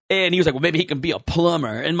 And he was like, well, maybe he can be a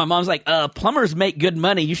plumber. And my mom's like, plumbers make good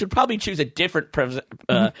money. You should probably choose a different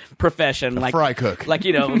profession, like fry cook, like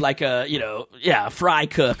fry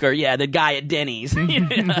cook, or the guy at Denny's.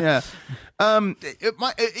 Yeah.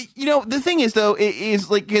 The thing is, though,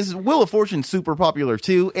 is like, because Wheel of Fortune's super popular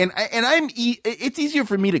too, and it's easier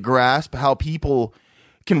for me to grasp how people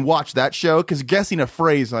can watch that show, because guessing a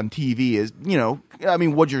phrase on TV is,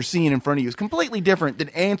 what you're seeing in front of you is completely different than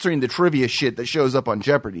answering the trivia shit that shows up on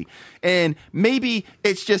Jeopardy. And maybe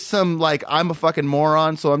it's just some, like, I'm a fucking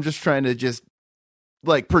moron, so I'm just trying to just,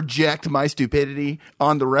 like, project my stupidity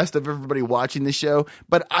on the rest of everybody watching the show.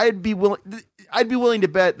 But I'd be willing to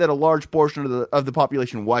bet that a large portion of the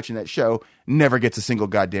population watching that show never gets a single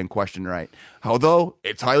goddamn question right. Although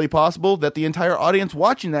it's highly possible that the entire audience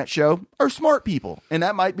watching that show are smart people, and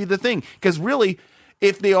that might be the thing. Because really,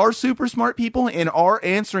 if they are super smart people and are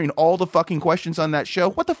answering all the fucking questions on that show,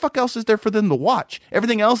 what the fuck else is there for them to watch?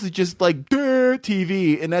 Everything else is just like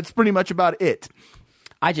TV, and that's pretty much about it.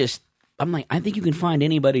 I'm like, I think you can find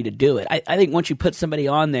anybody to do it. I think once you put somebody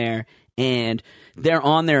on there and they're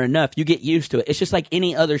on there enough, you get used to it. It's just like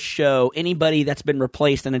any other show, anybody that's been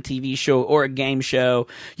replaced in a TV show or a game show.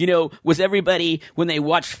 Was everybody, when they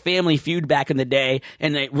watched Family Feud back in the day,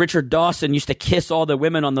 and Richard Dawson used to kiss all the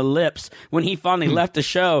women on the lips when he finally left the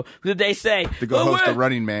show, did they say to go host The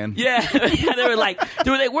Running Man? Yeah, they were like,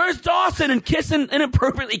 where's Dawson? And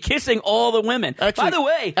inappropriately kissing all the women. By the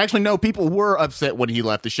way, no, people were upset when he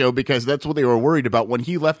left the show, because that's what they were worried about. When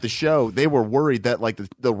he left the show, they were worried that, like,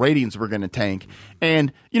 the ratings were going to tank.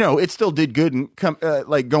 And it still did good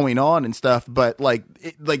and going on and stuff, but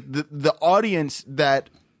the audience that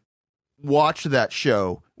watched that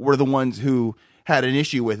show were the ones who had an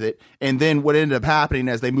issue with it. And then what ended up happening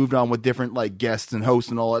as they moved on with different, like, guests and hosts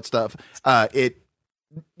and all that stuff,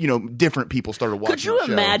 different people started watching. Could you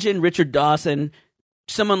imagine Richard Dawson,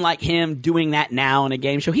 someone like him, doing that now in a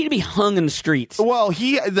game show? He'd be hung in the streets. Well,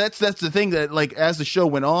 that's the thing, that, like, as the show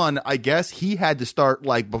went on, I guess he had to start,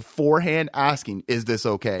 like, beforehand asking, is this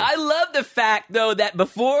okay? I love the fact, though, that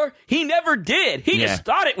before, he never did. He just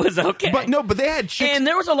thought it was okay. But they had chicks. And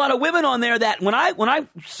there was a lot of women on there that when I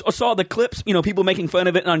saw the clips, people making fun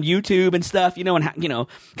of it on YouTube and stuff,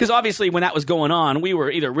 because obviously when that was going on, we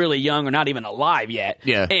were either really young or not even alive yet.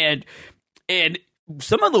 Yeah. And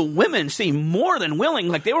some of the women seemed more than willing,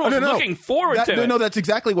 like they were looking forward to it. No, that's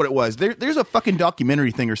exactly what it was. There's a fucking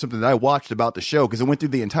documentary thing or something that I watched about the show, because it went through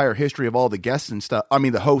the entire history of all the guests and stuff. I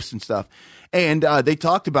mean, the hosts and stuff. And they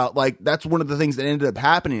talked about, like, that's one of the things that ended up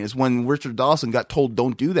happening is when Richard Dawson got told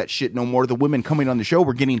don't do that shit no more, the women coming on the show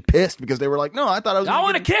were getting pissed because they were like, no, I thought I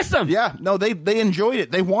want to kiss them. Yeah, no, they enjoyed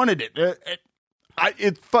it. They wanted it.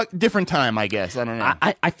 It's different time, I guess. I don't know.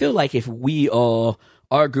 I feel like if we all,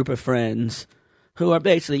 our group of friends, who are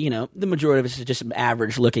basically, the majority of us are just some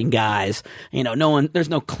average-looking guys. There's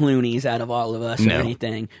no Clooney's out of all of us or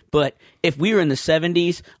anything. But if we were in the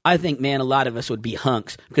 70s, I think, man, a lot of us would be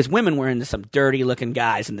hunks, because women were into some dirty-looking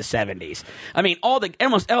guys in the 70s. I mean,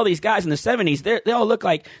 almost all these guys in the 70s, they all look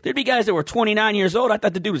like, there'd be guys that were 29 years old. I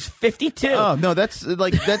thought the dude was 52. Oh, no, that's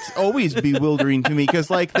always bewildering to me, because,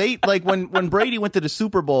 when Brady went to the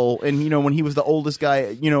Super Bowl, and, when he was the oldest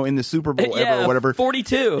guy, in the Super Bowl ever or whatever.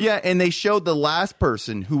 42. Yeah, and they showed the last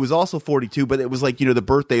person who was also 42, but it was like, the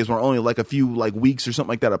birthdays were only like a few like weeks or something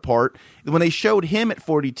like that apart. When they showed him at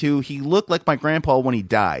 42, he looked like my grandpa when he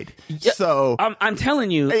died. Yeah, so I'm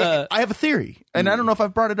telling you, I have a theory, and I don't know if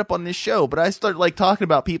I've brought it up on this show, but I started like talking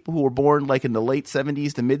about people who were born like in the late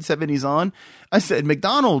 70s to mid 70s on. I said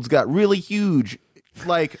McDonald's got really huge,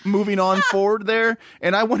 like, moving on forward there,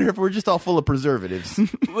 and I wonder if we're just all full of preservatives.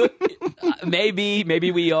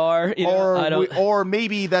 Maybe we are. You know, I don't. Or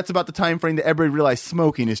maybe that's about the time frame that everybody realized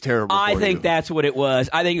smoking is terrible. I for think you. that's what it was.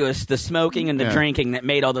 I think it was the smoking and the drinking that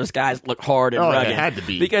made all those guys look hard and rugged. It had to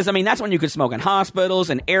be. Because, I mean, that's when you could smoke in hospitals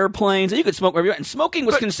and airplanes, and you could smoke wherever you want. And smoking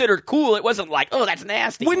was considered cool. It wasn't like, oh, that's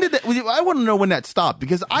nasty. When did that? I want to know when that stopped,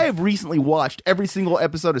 because I have recently watched every single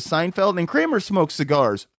episode of Seinfeld, and Kramer smokes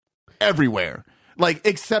cigars everywhere. Like,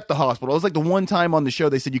 except the hospital. It was like the one time on the show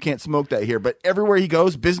they said you can't smoke that here. But everywhere he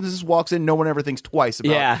goes, businesses walks in, no one ever thinks twice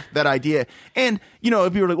about that idea. And, you know,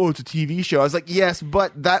 if you were like, oh, it's a TV show, I was like, yes,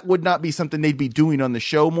 but that would not be something they'd be doing on the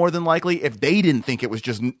show more than likely if they didn't think it was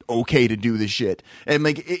just okay to do this shit. And,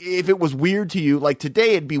 like, if it was weird to you, like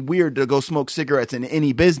today it'd be weird to go smoke cigarettes in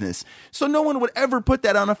any business. So no one would ever put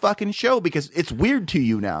that on a fucking show because it's weird to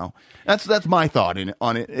you now. That's my thought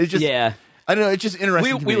on it. It's just... Yeah. I don't know. It's just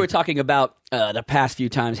interesting. We were talking about the past few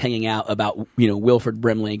times hanging out about, you know, Wilford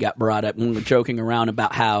Brimley got brought up, and we were joking around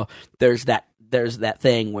about how there's that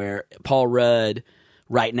thing where Paul Rudd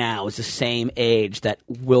right now is the same age that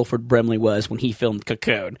Wilford Brimley was when he filmed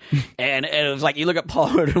Cocoon. And it was like, you look at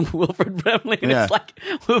Paul Rudd and Wilford Brimley, and it's like,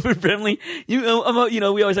 Wilford Brimley, you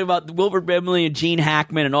know, we always talk about Wilford Brimley and Gene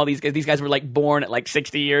Hackman and all these guys. These guys were like born at like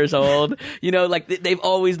 60 years old. You know, like they've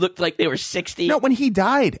always looked like they were 60. No, when he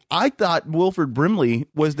died, I thought Wilford Brimley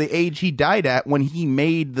was the age he died at when he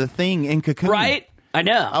made The Thing in Cocoon. Right? I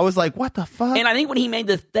know. I was like, what the fuck? And I think when he made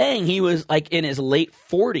The Thing, he was like in his late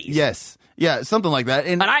 40s. Yes. Yeah, something like that.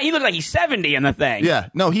 And he looked like he's 70 in The Thing. Yeah.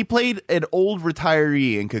 No, he played an old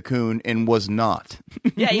retiree in Cocoon and was not.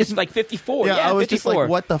 Yeah, he was like 54. Yeah, I was 54. just like,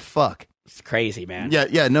 what the fuck? It's crazy, man.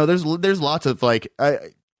 Yeah. No, there's lots of like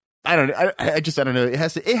I don't know. It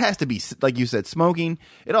has to be, like you said, smoking.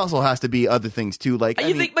 It also has to be other things too. Like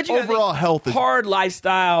overall health is hard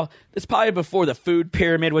lifestyle. It's probably before the food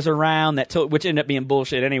pyramid was around, which ended up being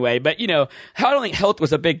bullshit anyway. But you know, I don't think health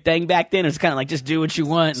was a big thing back then. It's kind of like just do what you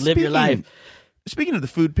want, and live your life. Speaking of the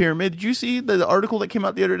food pyramid, did you see the article that came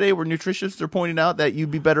out the other day where nutritionists are pointing out that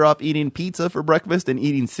you'd be better off eating pizza for breakfast than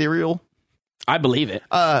eating cereal? I believe it.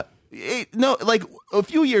 No, like a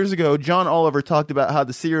few years ago, John Oliver talked about how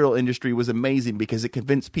the cereal industry was amazing because it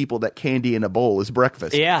convinced people that candy in a bowl is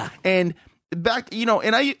breakfast. Yeah. And back, you know,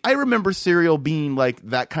 and I remember cereal being like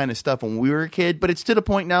that kind of stuff when we were a kid, but it's to the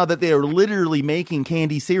point now that they are literally making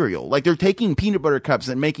candy cereal. Like they're taking peanut butter cups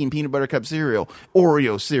and making peanut butter cup cereal,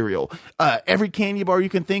 Oreo cereal. Every candy bar you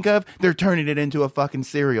can think of, they're turning it into a fucking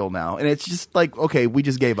cereal now. And it's just like, okay, we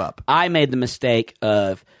just gave up. I made the mistake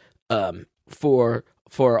of,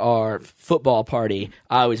 for our football party,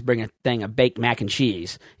 I always bring a thing of baked mac and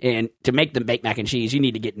cheese. And to make the baked mac and cheese, you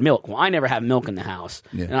need to get milk. Well, I never have milk in the house.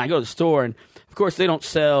 Yeah. And I go to the store, and of course, they don't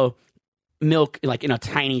sell milk like in a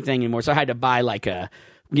tiny thing anymore. So I had to buy like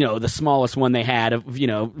the smallest one they had of,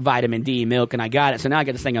 vitamin D milk, and I got it. So now I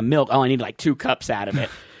get this thing of milk. Oh, I need like 2 cups out of it.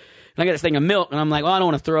 And I got this thing of milk, and I'm like, well, I don't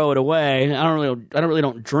want to throw it away. I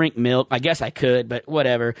don't drink milk. I guess I could, but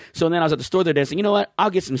whatever. So then I was at the store the other day, saying, you know what? I'll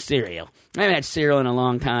get some cereal. I haven't had cereal in a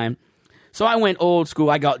long time. So I went old school.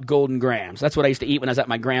 I got Golden Grams. That's what I used to eat when I was at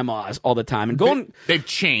my grandma's all the time. And they've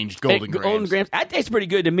changed Golden Grams. Golden Grams. That tastes pretty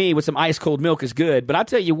good to me with some ice cold milk is good. But I'll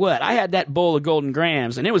tell you what, I had that bowl of Golden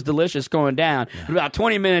Grams, and it was delicious going down. Yeah. And about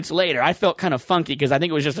 20 minutes later, I felt kind of funky because I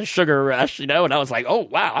think it was just a sugar rush, And I was like, oh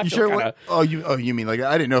wow, I feel kind of. You mean like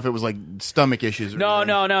I didn't know if it was like stomach issues? No. I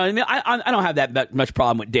don't have that much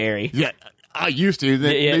problem with dairy. Yeah. I used to.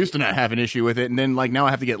 They used to not have an issue with it, and then like now I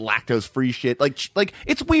have to get lactose-free shit. Like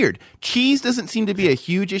it's weird. Cheese doesn't seem to be a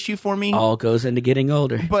huge issue for me. All goes into getting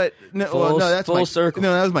older. But that's full circle.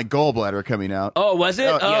 No, that was my gallbladder coming out. Oh, was it?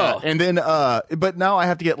 Yeah. And then, but now I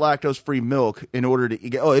have to get lactose-free milk in order to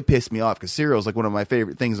get. Oh, it pissed me off because cereal is like one of my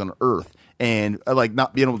favorite things on earth. And like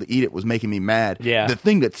not being able to eat it was making me mad. Yeah. The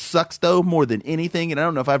thing that sucks though more than anything, and I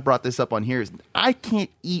don't know if I've brought this up on here, is I can't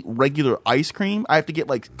eat regular ice cream. I have to get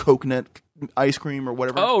like coconut ice cream or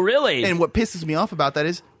whatever. Oh, really? And what pisses me off about that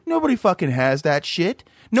is nobody fucking has that shit.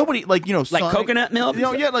 Nobody, like, Sonic, like coconut milk?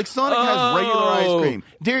 Like Sonic has regular ice cream.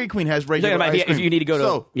 Dairy Queen has regular ice cream. If you need to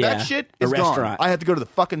go to that shit is a restaurant. Gone. I have to go to the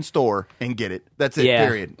fucking store and get it. That's it,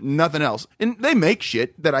 period. Nothing else. And they make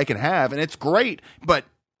shit that I can have, and it's great, but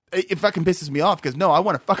it fucking pisses me off because I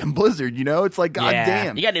want a fucking Blizzard. It's like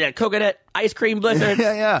goddamn. You got that coconut ice cream Blizzard.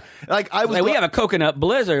 yeah. Like we have a coconut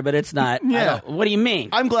Blizzard, but it's not. Yeah. What do you mean?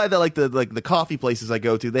 I'm glad that the coffee places I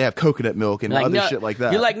go to, they have coconut milk and other shit like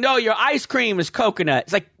that. You're like, no, your ice cream is coconut.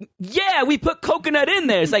 It's like, yeah, we put coconut in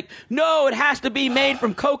there. It's like, no, it has to be made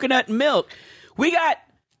from coconut milk. We got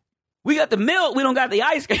We got the milk. We don't got the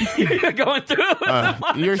ice cream. You're going through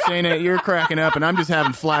it. You're saying it. You're cracking up, and I'm just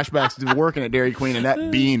having flashbacks to working at Dairy Queen and that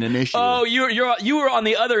being an issue. Oh, you were on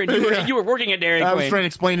the other end. You were working at Dairy Queen. I was trying to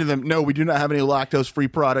explain to them, no, we do not have any lactose-free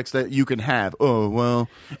products that you can have. Oh, well.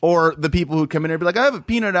 Or the people who come in there and be like, I have a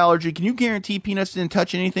peanut allergy. Can you guarantee peanuts didn't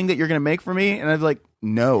touch anything that you're going to make for me? And I was like,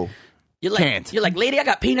 no. You're like, Can't. You're like, lady, I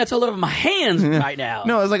got peanuts all over my hands right now.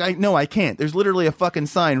 No, I was like, I can't. There's literally a fucking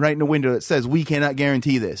sign right in the window that says we cannot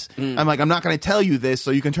guarantee this. I'm like, I'm not going to tell you this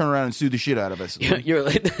so you can turn around and sue the shit out of us. You're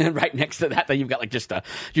like, right next to that, you've got like just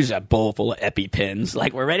a bowl full of EpiPens.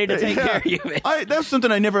 Like, we're ready to take care of you. That's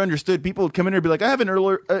something I never understood. People would come in here and be like, I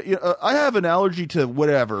have an allergy to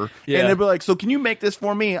whatever. Yeah. And they'd be like, so can you make this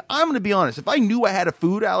for me? I'm going to be honest. If I knew I had a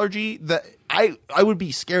food allergy, that I would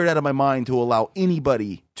be scared out of my mind to allow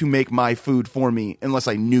anybody to make my food for me unless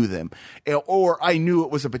I knew them. Or I knew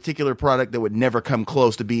it was a particular product that would never come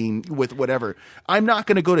close to being with whatever. I'm not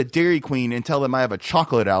going to go to Dairy Queen and tell them I have a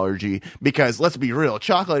chocolate allergy because, let's be real,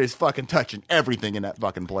 chocolate is fucking touching everything in that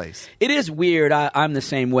fucking place. It is weird. I'm the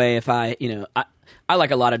same way. If I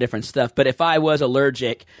like a lot of different stuff, but if I was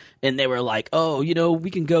allergic and they were like, oh, we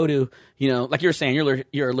can go to, like you're saying,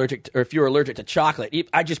 you're allergic to, or if you're allergic to chocolate,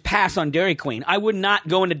 I just pass on Dairy Queen. I would not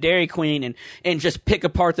go into Dairy Queen and just pick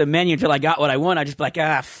apart the menu until I got what I want. I'd just be like,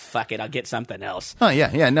 fuck it, I'll get something else. Oh,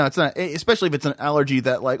 yeah, no, it's not, especially if it's an allergy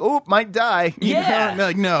that like, oh, might die. Yeah.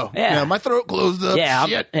 Like, no, my throat closed up.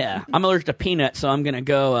 Yeah, I'm allergic to peanuts, so I'm gonna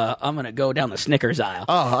go down the Snickers aisle.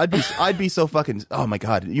 Oh, I'd be so fucking, oh my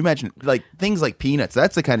God. You imagine like things like peanuts.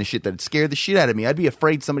 That's the kind of shit that'd scare the shit out of me. I'd be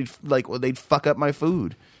afraid somebody they'd fuck up my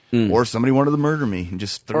food. Or somebody wanted to murder me and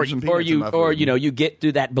just throw some peanuts in my food. Or you get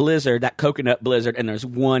through that blizzard, that coconut blizzard, and there's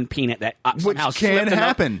one peanut that somehow which can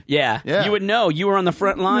happen. Yeah, you would know. You were on the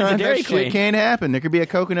front lines of Dairy Queen. Shit can happen. There could be a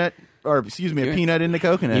coconut, or excuse me, a peanut in the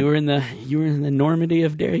coconut. You were in the Normandy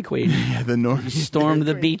of Dairy Queen. Yeah, the Normandy. Stormed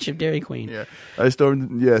the beach of Dairy Queen. Yeah, I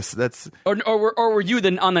stormed. Yes, that's. Or were you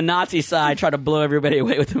on the Nazi side, try to blow everybody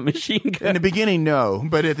away with a machine gun? In the beginning, no,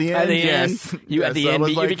 but at the end, yes. You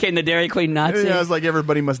became the Dairy Queen Nazi. Yeah, I was like,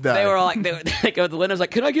 everybody must die. They were all like, they go to the windows like,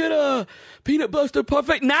 can I get a peanut butter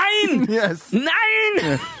parfait 9? Yes, 9.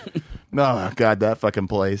 Oh God, that fucking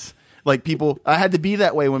place. Like people, I had to be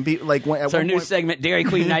that way when people like. It's our new segment, Dairy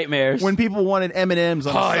Queen Nightmares. When people wanted M&Ms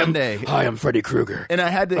on a Sunday. Hi, I'm Freddy Krueger, and I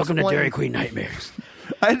had to welcome to Dairy Queen Nightmares.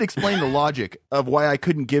 I had to explain the logic of why I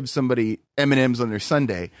couldn't give somebody M&Ms on their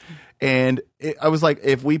Sunday, and I was like,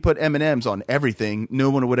 if we put M&Ms on everything, no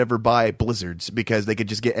one would ever buy Blizzards because they could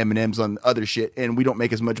just get M&Ms on other shit, and we don't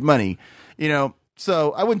make as much money,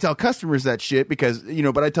 So I wouldn't tell customers that shit because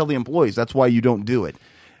but I tell the employees that's why you don't do it.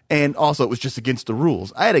 And also, it was just against the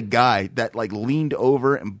rules. I had a guy that like leaned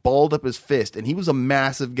over and balled up his fist, and he was a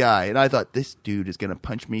massive guy. And I thought, this dude is going to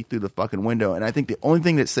punch me through the fucking window. And I think the only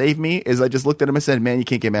thing that saved me is I just looked at him and said, man, you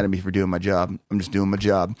can't get mad at me for doing my job. I'm just doing my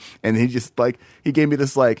job. And he just he gave me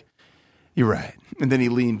this you're right. And then he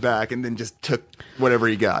leaned back and then just took whatever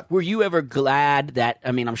he got. Were you ever glad that,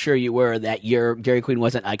 I'm sure you were, that your Dairy Queen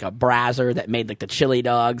wasn't like a Brazzer that made like the chili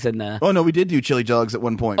dogs and the... Oh, no, we did do chili dogs at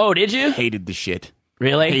one point. Oh, did you? Hated the shit.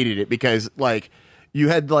 Really? Hated it because we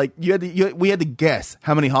had to guess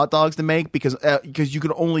how many hot dogs to make because you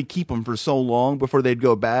could only keep them for so long before they'd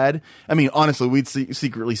go bad. I mean, honestly, we'd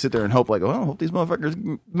secretly sit there and hope I hope these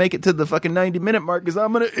motherfuckers make it to the fucking 90-minute mark because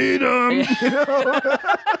I'm gonna eat them.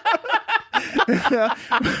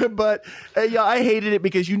 But I hated it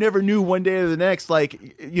because you never knew one day or the next,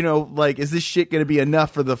 is this shit going to be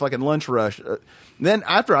enough for the fucking lunch rush? Then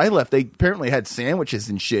after I left, they apparently had sandwiches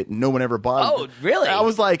and shit, and no one ever bought them. Oh, really? I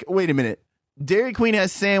was like, wait a minute. Dairy Queen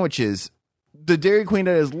has sandwiches. The Dairy Queen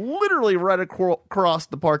that is literally right across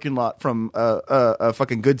the parking lot from a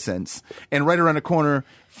fucking Good Sense, and right around the corner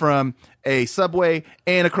from a Subway,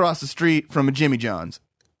 and across the street from a Jimmy John's.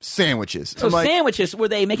 Sandwiches. So sandwiches, were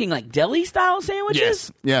they making like deli style sandwiches?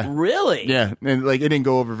 Yes. Yeah. Really? Yeah. And it didn't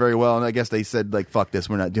go over very well. And I guess they said fuck this,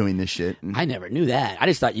 we're not doing this shit. And I never knew that. I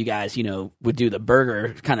just thought you guys, would do the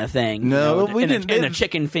burger kind of thing. No, we didn't. And the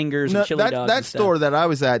chicken fingers and chili dogs. That store that I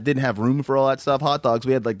was at didn't have room for all that stuff. Hot dogs,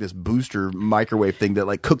 we had this booster microwave thing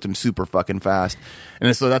that cooked them super fucking fast.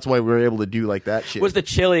 And so that's why we were able to do that shit. Was the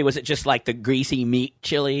chili, was it just like the greasy meat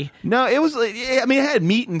chili? No, it was, it had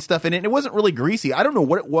meat and stuff in it. And it wasn't really greasy. I don't know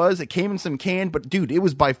what it was. It came in some can, but dude, it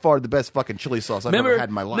was by far the best fucking chili sauce I've ever had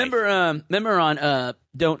in my life. Remember on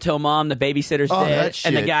Don't Tell Mom, the babysitter's dead,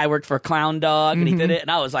 and the guy worked for Clown Dog, and he did it, and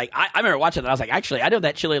I was like, I remember watching that. I was like, actually, I know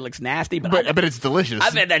that chili looks nasty, but it's delicious. I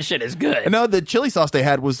bet that shit is good. No, the chili sauce they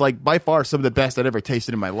had was by far some of the best I'd ever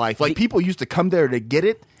tasted in my life. People used to come there to get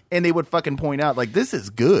it and they would fucking point out like, this is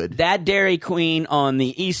good. That Dairy Queen on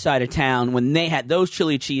the east side of town, when they had those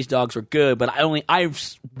chili cheese dogs, were good. But I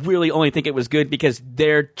really only think it was good because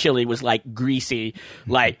their chili was like greasy,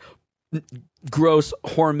 like gross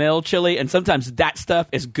Hormel chili, and sometimes that stuff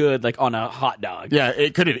is good like on a hot dog. Yeah,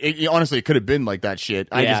 it could have. Honestly, it could have been like that shit.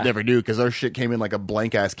 I Yeah. just never knew because our shit came in like a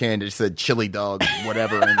blank ass can that just said chili dog,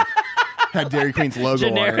 whatever, and had Dairy Queen's logo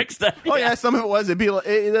on Generic it. stuff. Oh yeah, some of it was. It'd be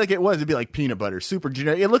it'd be like peanut butter, super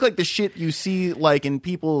generic. It looked like the shit you see like in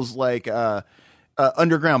people's like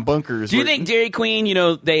underground bunkers. Do you where- think Dairy Queen,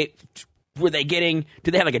 did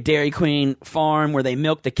they have like a Dairy Queen farm where they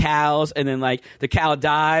milk the cows and then like the cow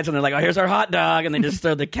dies and they're like, oh, here's our hot dog, and they just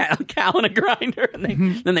throw the cow in a grinder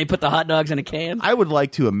and then they put the hot dogs in a can? I would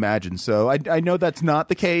like to imagine so. I know that's not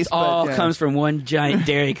the case. All but, yeah. comes from one giant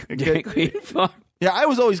Dairy Queen farm. Yeah, I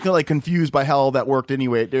was always kind of like confused by how all that worked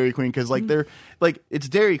anyway at Dairy Queen because like they're like it's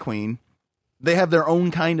Dairy Queen. They have their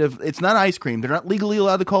own kind of. It's not ice cream. They're not legally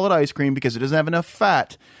allowed to call it ice cream because it doesn't have enough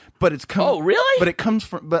fat. But it's Oh, really? But it comes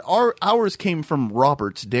from. But ours came from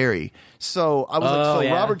Robert's Dairy. So I was like,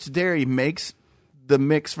 yeah. Robert's Dairy makes the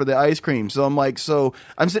mix for the ice cream. So I'm like,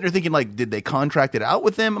 I'm sitting there thinking like, did they contract it out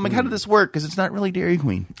with them? I'm like, how did this work? Because it's not really Dairy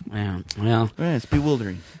Queen. Yeah, well, Yeah, it's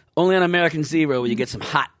bewildering. only on American Zero will you get some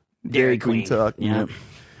hot Dairy Queen talk. Yeah. Yep.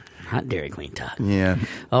 Hot Dairy Queen talk. Yeah.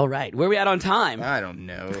 All right. Where are we at on time? I don't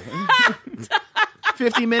know.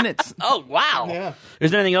 50 minutes. Oh, wow. Yeah.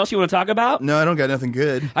 Is there anything else you want to talk about? No, I don't got nothing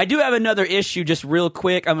good. I do have another issue just real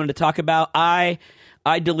quick I'm going to talk about. I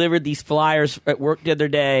delivered these flyers at work the other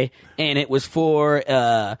day, and it was for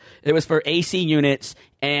AC units,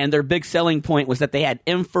 and their big selling point was that they had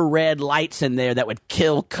infrared lights in there that would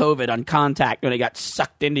kill COVID on contact when it got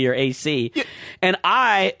sucked into your AC. Yeah. And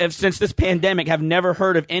I, since this pandemic, have never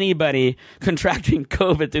heard of anybody contracting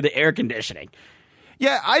COVID through the air conditioning.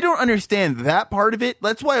 Yeah, I don't understand that part of it.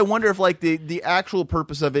 That's why I wonder if like the actual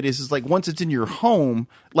purpose of it is like once it's in your home,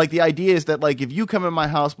 like the idea is that like if you come in my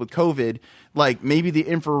house with COVID, like maybe the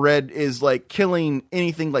infrared is like killing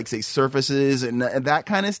anything like say surfaces and that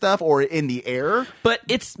kind of stuff or in the air. But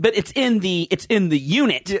it's in the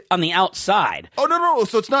unit on the outside. Oh no!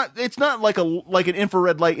 So it's not like an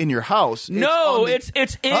infrared light in your house. No, it's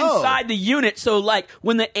inside the unit. So like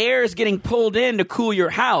when the air is getting pulled in to cool your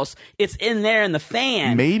house, it's in there in the fan.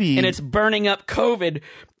 Maybe. And it's burning up COVID.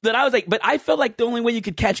 That I was like, but I felt like the only way you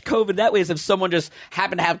could catch COVID that way is if someone just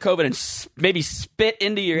happened to have COVID and maybe spit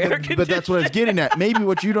into your air conditioner. But that's what I was getting at. Maybe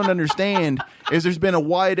what you don't understand is there's been a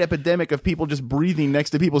wide epidemic of people just breathing next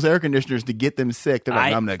to people's air conditioners to get them sick. They're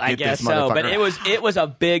like, I'm going to I get guess this so, motherfucker. but it was a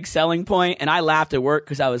big selling point, and I laughed at work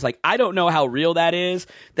because I was like, I don't know how real that is.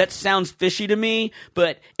 That sounds fishy to me,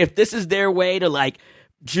 but if this is their way to like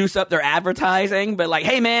juice up their advertising, but like,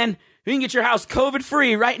 hey man, you can get your house COVID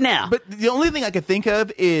free right now. But the only thing I could think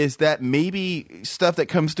of is that maybe stuff that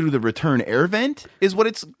comes through the return air vent is what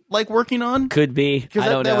it's like working on. Could be. I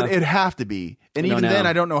don't know. It'd have to be. And don't even know. then,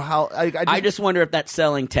 I don't know how. I just wonder if that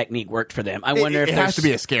selling technique worked for them. I wonder if it has to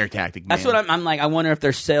be a scare tactic. Man. That's what I'm like. I wonder if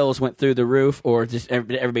their sales went through the roof, or just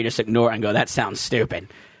everybody just ignore it and go, "That sounds stupid."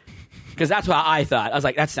 Because that's what I thought. I was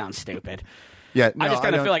like, "That sounds stupid." Yeah, I just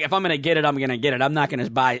kind of feel like if I'm going to get it, I'm going to get it. I'm not going to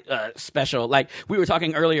buy special. Like we were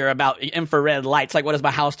talking earlier about infrared lights. Like, what does my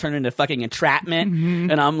house turn into fucking entrapment?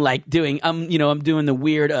 Mm-hmm. And I'm like I'm doing the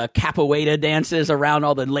weird capoeira dances around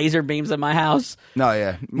all the laser beams in my house. No,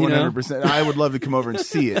 yeah, 100%. I would love to come over and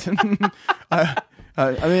see it.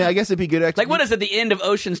 I mean, I guess it'd be good. Like, what is at the end of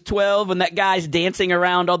Ocean's 12 when that guy's dancing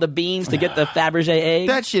around all the beams to get the Fabergé egg?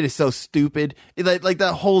 That shit is so stupid. Like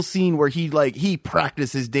that whole scene where he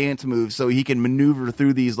practices dance moves so he can maneuver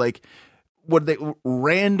through these like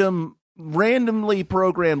randomly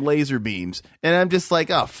programmed laser beams, and I'm just like,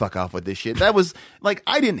 oh, fuck off with this shit. That was like,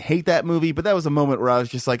 I didn't hate that movie, but that was a moment where I was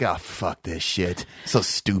just like, oh, fuck this shit. So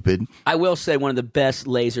stupid. I will say one of the best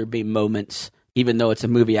laser beam moments, even though it's a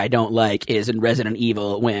movie I don't like, is in Resident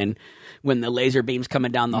Evil when the laser beam's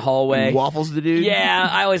coming down the hallway. Waffles the dude? Yeah,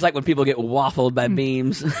 I always like when people get waffled by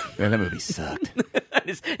beams. Man, that movie sucked.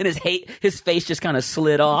 and his face just kind of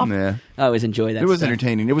slid off. Yeah. I always enjoy that. It was stuff.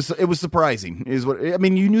 entertaining. It was surprising. Is what I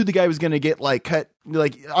mean. You knew the guy was going to get like cut.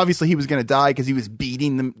 Like obviously he was going to die because he was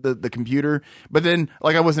beating the computer. But then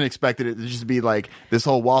like I wasn't expecting it to just be like this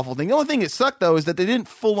whole waffle thing. The only thing that sucked though is that they didn't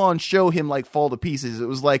full on show him like fall to pieces. It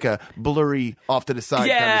was like a blurry off to the side.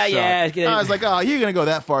 Yeah, kind of shot. I was like, oh, you're going to go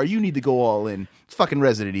that far. You need to go all in. It's fucking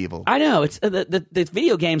Resident Evil. I know. It's the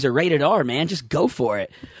video games are rated R, man. Just go for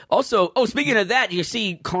it. Also, speaking of that, you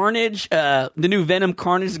see Carnage, the new Venom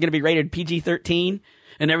Carnage is going to be rated PG-13.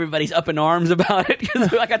 and everybody's up in arms about it.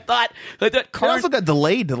 'Cause, like I thought It Carnage. also got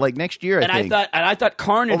delayed to like next year. I think. I thought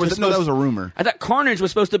Carnage Or was was it, no, that supposed- was a rumor. I thought Carnage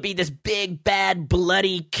was supposed to be this big, bad,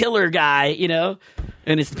 bloody killer guy, you know,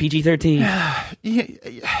 and it's the PG-13. Yeah,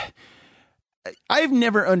 I've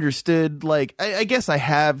never understood. Like, I guess I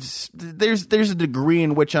have. There's a degree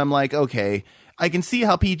in which I'm like, okay, I can see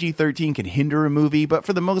how PG-13 can hinder a movie, but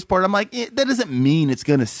for the most part, I'm like, that doesn't mean it's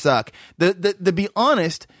gonna suck. To be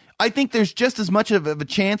honest, I think there's just as much of a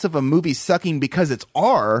chance of a movie sucking because it's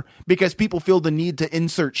R, because people feel the need to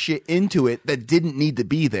insert shit into it that didn't need to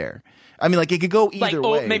be there. I mean, like, it could go either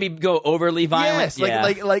way. Maybe go overly violent. Yes,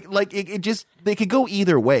 like it just, they could go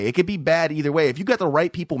either way. It could be bad either way. If you got the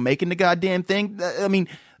right people making the goddamn thing, I mean,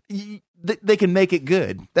 they can make it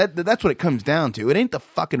good. That's what it comes down to. It ain't the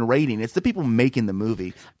fucking rating. It's the people making the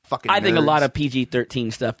movie. Fucking I think a nerds. lot of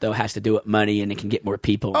PG-13 stuff though has to do with money, and it can get more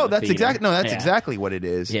people. Oh, in the that's theater. that's Yeah. exactly what it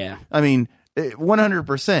is. Yeah. I mean,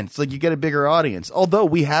 100%. It's like you get a bigger audience. Although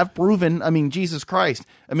we have proven, I mean, Jesus Christ.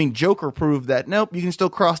 I mean, Joker proved that, nope, you can still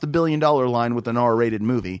cross the $1 billion line with an R-rated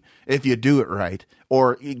movie if you do it right,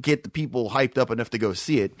 or you get the people hyped up enough to go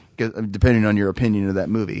see it, depending on your opinion of that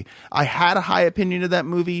movie. I had a high opinion of that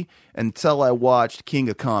movie until I watched King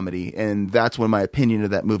of Comedy, and that's when my opinion of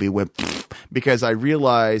that movie went because I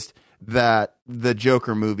realized that the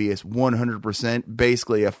Joker movie is 100%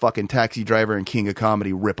 basically a fucking Taxi Driver and King of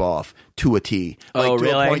Comedy ripoff to a T. Like, Oh, to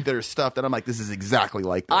really? a point there's stuff that I'm like, this is exactly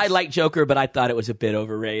like this. I like Joker, but I thought it was a bit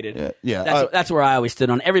overrated. Yeah. That's where I always stood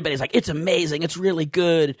on. Everybody's like, it's amazing, it's really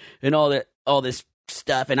good, and all this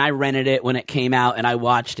stuff. And I rented it when it came out, and I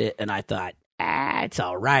watched it, and I thought, it's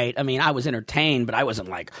all right. I mean, I was entertained, but I wasn't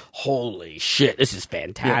like, holy shit, this is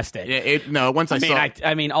fantastic. Once I saw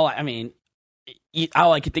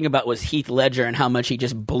All I could think about was Heath Ledger and how much he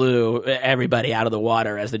just blew everybody out of the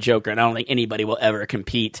water as the Joker, and I don't think anybody will ever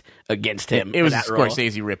compete against him. it was for a that role.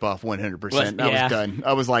 Scorsese ripoff 100%. Yeah. was done.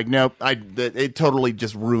 I was like, nope. It totally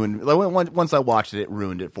just ruined. Like, once I watched it, it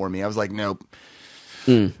ruined it for me. I was like, nope.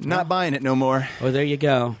 Not buying it no more. Well, there you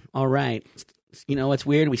go. All right. You know what's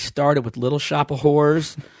weird? We started with Little Shop of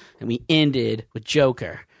Horrors, and we ended with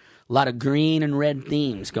Joker. A lot of green and red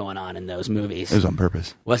themes going on in those movies. It was on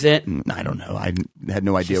purpose. Was it? I don't know. I had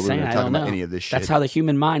no idea we were going to talk about any of this shit. That's how the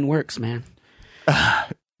human mind works, man.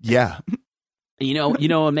 Yeah. You know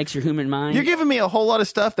what makes your human mind? You're giving me a whole lot of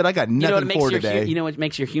stuff that I got nothing for today. You know what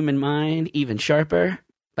makes your human mind even sharper?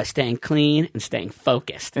 By staying clean and staying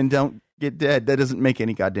focused. And don't get dead. That doesn't make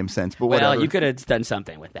any goddamn sense. But whatever. Well, you could have done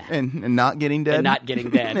something with that. And not getting dead. And not getting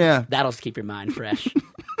dead. Yeah. That'll keep your mind fresh.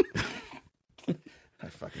 I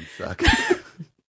fucking suck.